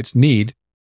sites need.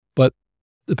 But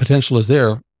the potential is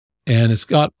there, and it's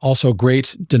got also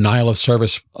great denial of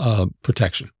service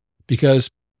protection because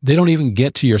they don't even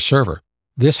get to your server.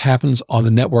 This happens on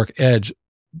the network edge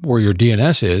where your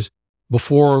DNS is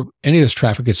before any of this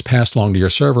traffic gets passed along to your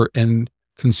server and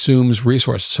consumes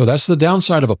resources. So that's the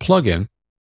downside of a plugin,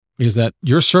 is that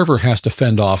your server has to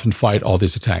fend off and fight all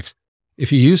these attacks.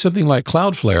 If you use something like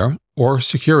Cloudflare or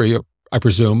Security, I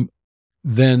presume,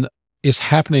 then it's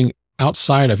happening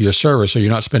outside of your server, so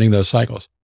you're not spending those cycles.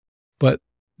 But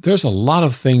there's a lot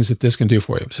of things that this can do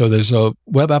for you. So there's a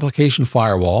web application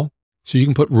firewall, so you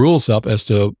can put rules up as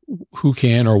to who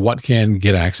can or what can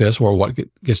get access or what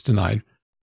gets denied.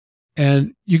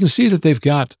 And you can see that they've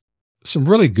got some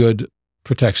really good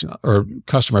protection or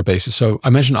customer bases. So I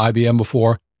mentioned IBM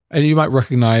before, and you might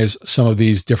recognize some of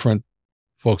these different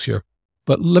folks here.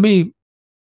 But let me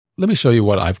show you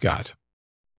what I've got.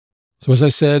 So as I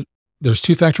said, there's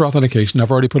two-factor authentication.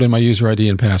 I've already put in my user ID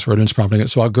and password, and it's prompting it.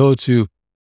 So I'll go to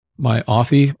my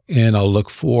Authy, and I'll look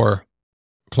for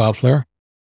Cloudflare.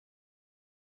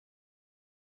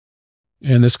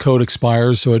 And this code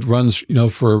expires, so it runs,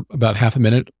 for about half a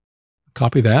minute.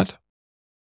 Copy that.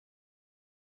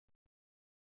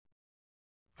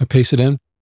 I paste it in.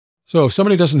 So if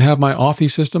somebody doesn't have my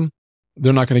Authy system,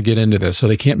 they're not going to get into this, so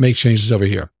they can't make changes over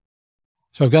here.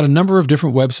 So I've got a number of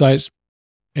different websites,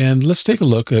 and let's take a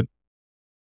look at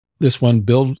this one,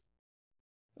 build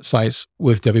sites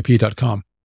with WP.com.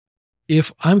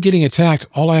 If I'm getting attacked,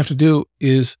 all I have to do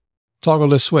is toggle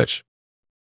this switch.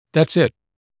 That's it.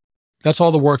 That's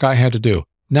all the work I had to do.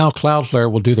 Now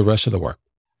Cloudflare will do the rest of the work.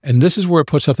 And this is where it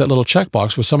puts up that little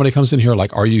checkbox where somebody comes in here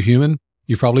like, are you human?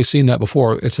 You've probably seen that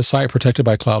before. It's a site protected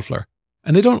by Cloudflare.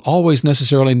 And they don't always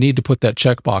necessarily need to put that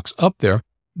checkbox up there.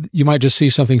 You might just see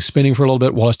something spinning for a little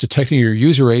bit while it's detecting your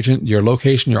user agent, your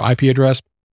location, your IP address.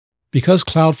 Because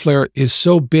Cloudflare is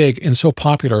so big and so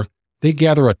popular, they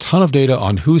gather a ton of data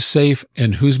on who's safe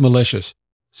and who's malicious.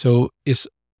 So it's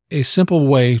a simple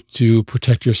way to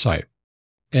protect your site.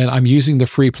 And I'm using the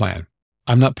free plan.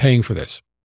 I'm not paying for this.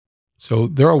 So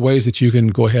there are ways that you can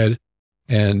go ahead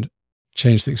and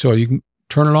change things. So you can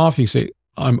turn it off. You can say,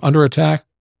 I'm under attack,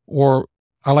 or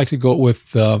I like to go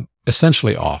with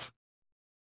essentially off,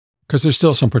 because there's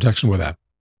still some protection with that.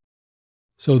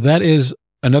 So that is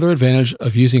another advantage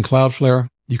of using Cloudflare.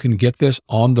 You can get this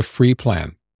on the free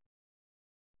plan.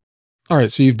 All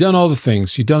right, so you've done all the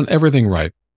things. You've done everything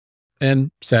right.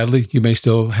 And sadly, you may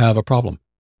still have a problem,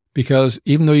 because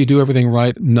even though you do everything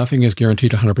right, nothing is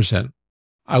guaranteed 100%.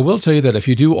 I will tell you that if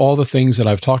you do all the things that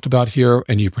I've talked about here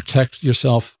and you protect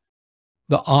yourself,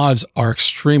 the odds are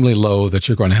extremely low that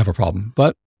you're going to have a problem.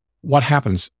 But what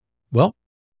happens? Well,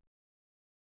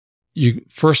 your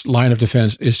first line of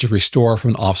defense is to restore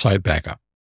from an offsite backup.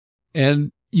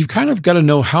 And you've kind of got to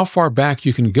know how far back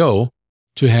you can go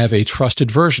to have a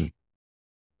trusted version.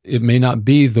 It may not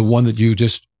be the one that you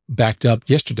just backed up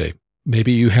yesterday.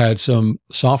 Maybe you had some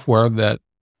software that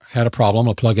had a problem,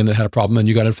 a plugin that had a problem, and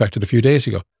you got infected a few days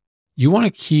ago. You want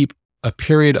to keep a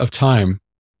period of time,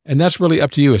 and that's really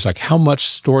up to you. It's like, how much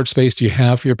storage space do you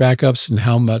have for your backups, and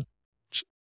how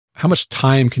much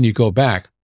time can you go back,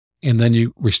 and then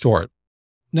you restore it.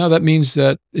 Now, that means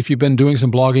that if you've been doing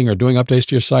some blogging or doing updates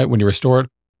to your site, when you restore it,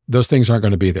 those things aren't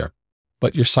going to be there,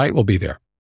 but your site will be there.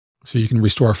 So you can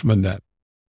restore from that.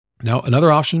 Now,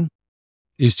 another option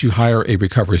is to hire a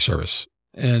recovery service,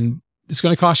 and it's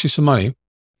going to cost you some money.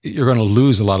 You're going to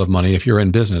lose a lot of money if you're in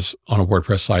business on a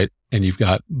WordPress site and you've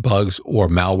got bugs or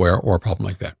malware or a problem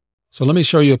like that. So let me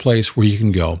show you a place where you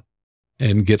can go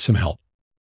and get some help.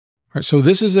 All right, so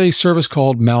this is a service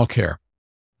called Malcare.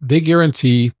 They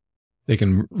guarantee they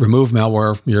can remove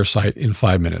malware from your site in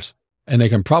 5 minutes, and they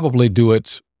can probably do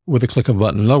it with a click of a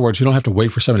button. In other words, you don't have to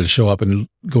wait for somebody to show up and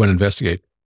go and investigate.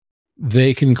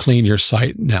 They can clean your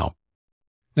site now.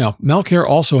 Now, Malcare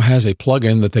also has a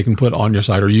plugin that they can put on your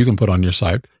site, or you can put on your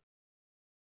site.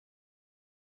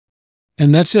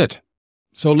 And that's it.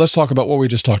 So let's talk about what we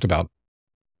just talked about.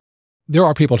 There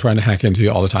are people trying to hack into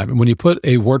you all the time. And when you put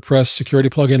a WordPress security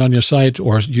plugin on your site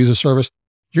or use a service,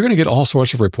 you're going to get all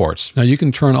sorts of reports. Now, you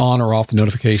can turn on or off the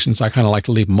notifications. I kind of like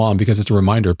to leave them on because it's a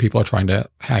reminder people are trying to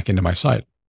hack into my site.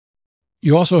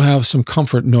 You also have some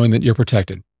comfort knowing that you're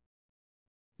protected.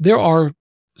 There are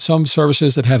some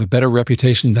services that have a better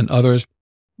reputation than others.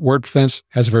 WordPress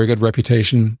has a very good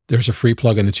reputation. There's a free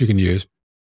plugin that you can use.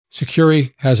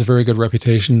 Security has a very good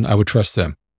reputation. I would trust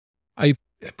them. I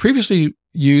previously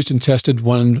used and tested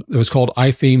one that was called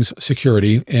iThemes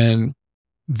Security, and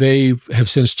they have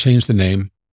since changed the name.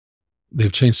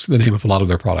 They've changed the name of a lot of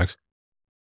their products.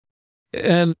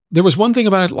 And there was one thing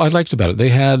about it I liked about it. They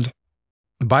had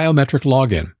biometric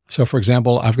login. So, for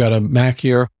example, I've got a Mac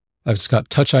here. It's got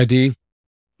Touch ID.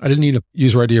 I didn't need a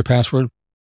user ID or password.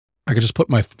 I could just put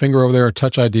my finger over there,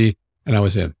 Touch ID, and I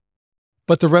was in.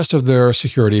 But the rest of their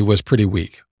security was pretty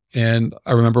weak. And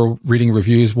I remember reading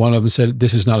reviews. One of them said,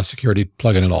 this is not a security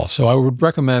plugin at all. So I would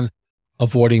recommend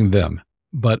avoiding them.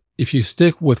 But if you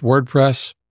stick with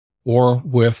WordPress or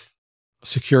with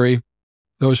Security,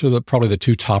 those are probably the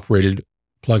two top-rated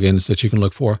plugins that you can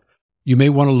look for. You may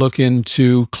want to look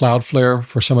into Cloudflare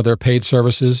for some of their paid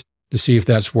services to see if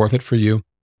that's worth it for you.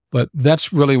 But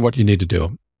that's really what you need to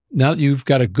do. Now that you've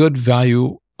got a good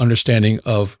value understanding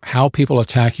of how people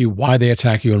attack you, why they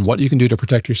attack you, and what you can do to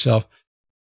protect yourself,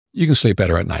 you can sleep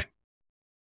better at night.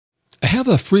 I have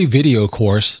a free video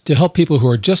course to help people who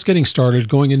are just getting started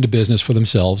going into business for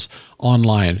themselves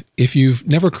online. If you've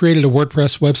never created a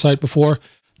WordPress website before,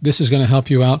 this is going to help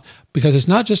you out, because it's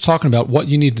not just talking about what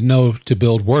you need to know to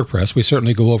build WordPress. We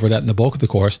certainly go over that in the bulk of the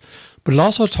course, but it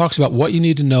also talks about what you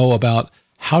need to know about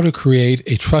how to create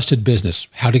a trusted business,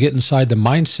 how to get inside the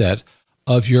mindset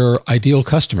of your ideal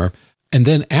customer. And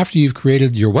then after you've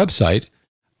created your website,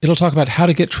 it'll talk about how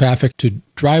to get traffic to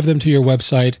drive them to your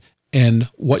website and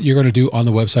what you're going to do on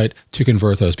the website to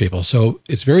convert those people. So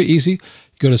it's very easy.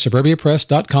 Go to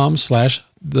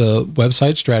suburbiapress.com/the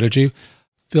website strategy,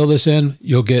 Fill this in.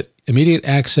 You'll get immediate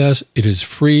access. It is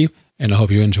free, and I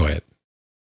hope you enjoy it.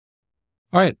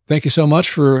 All right. Thank you so much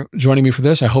for joining me for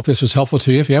this. I hope this was helpful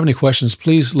to you. If you have any questions,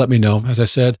 please let me know. As I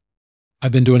said,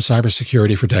 I've been doing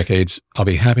cybersecurity for decades. I'll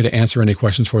be happy to answer any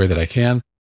questions for you that I can.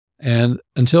 And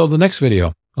until the next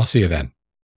video, I'll see you then.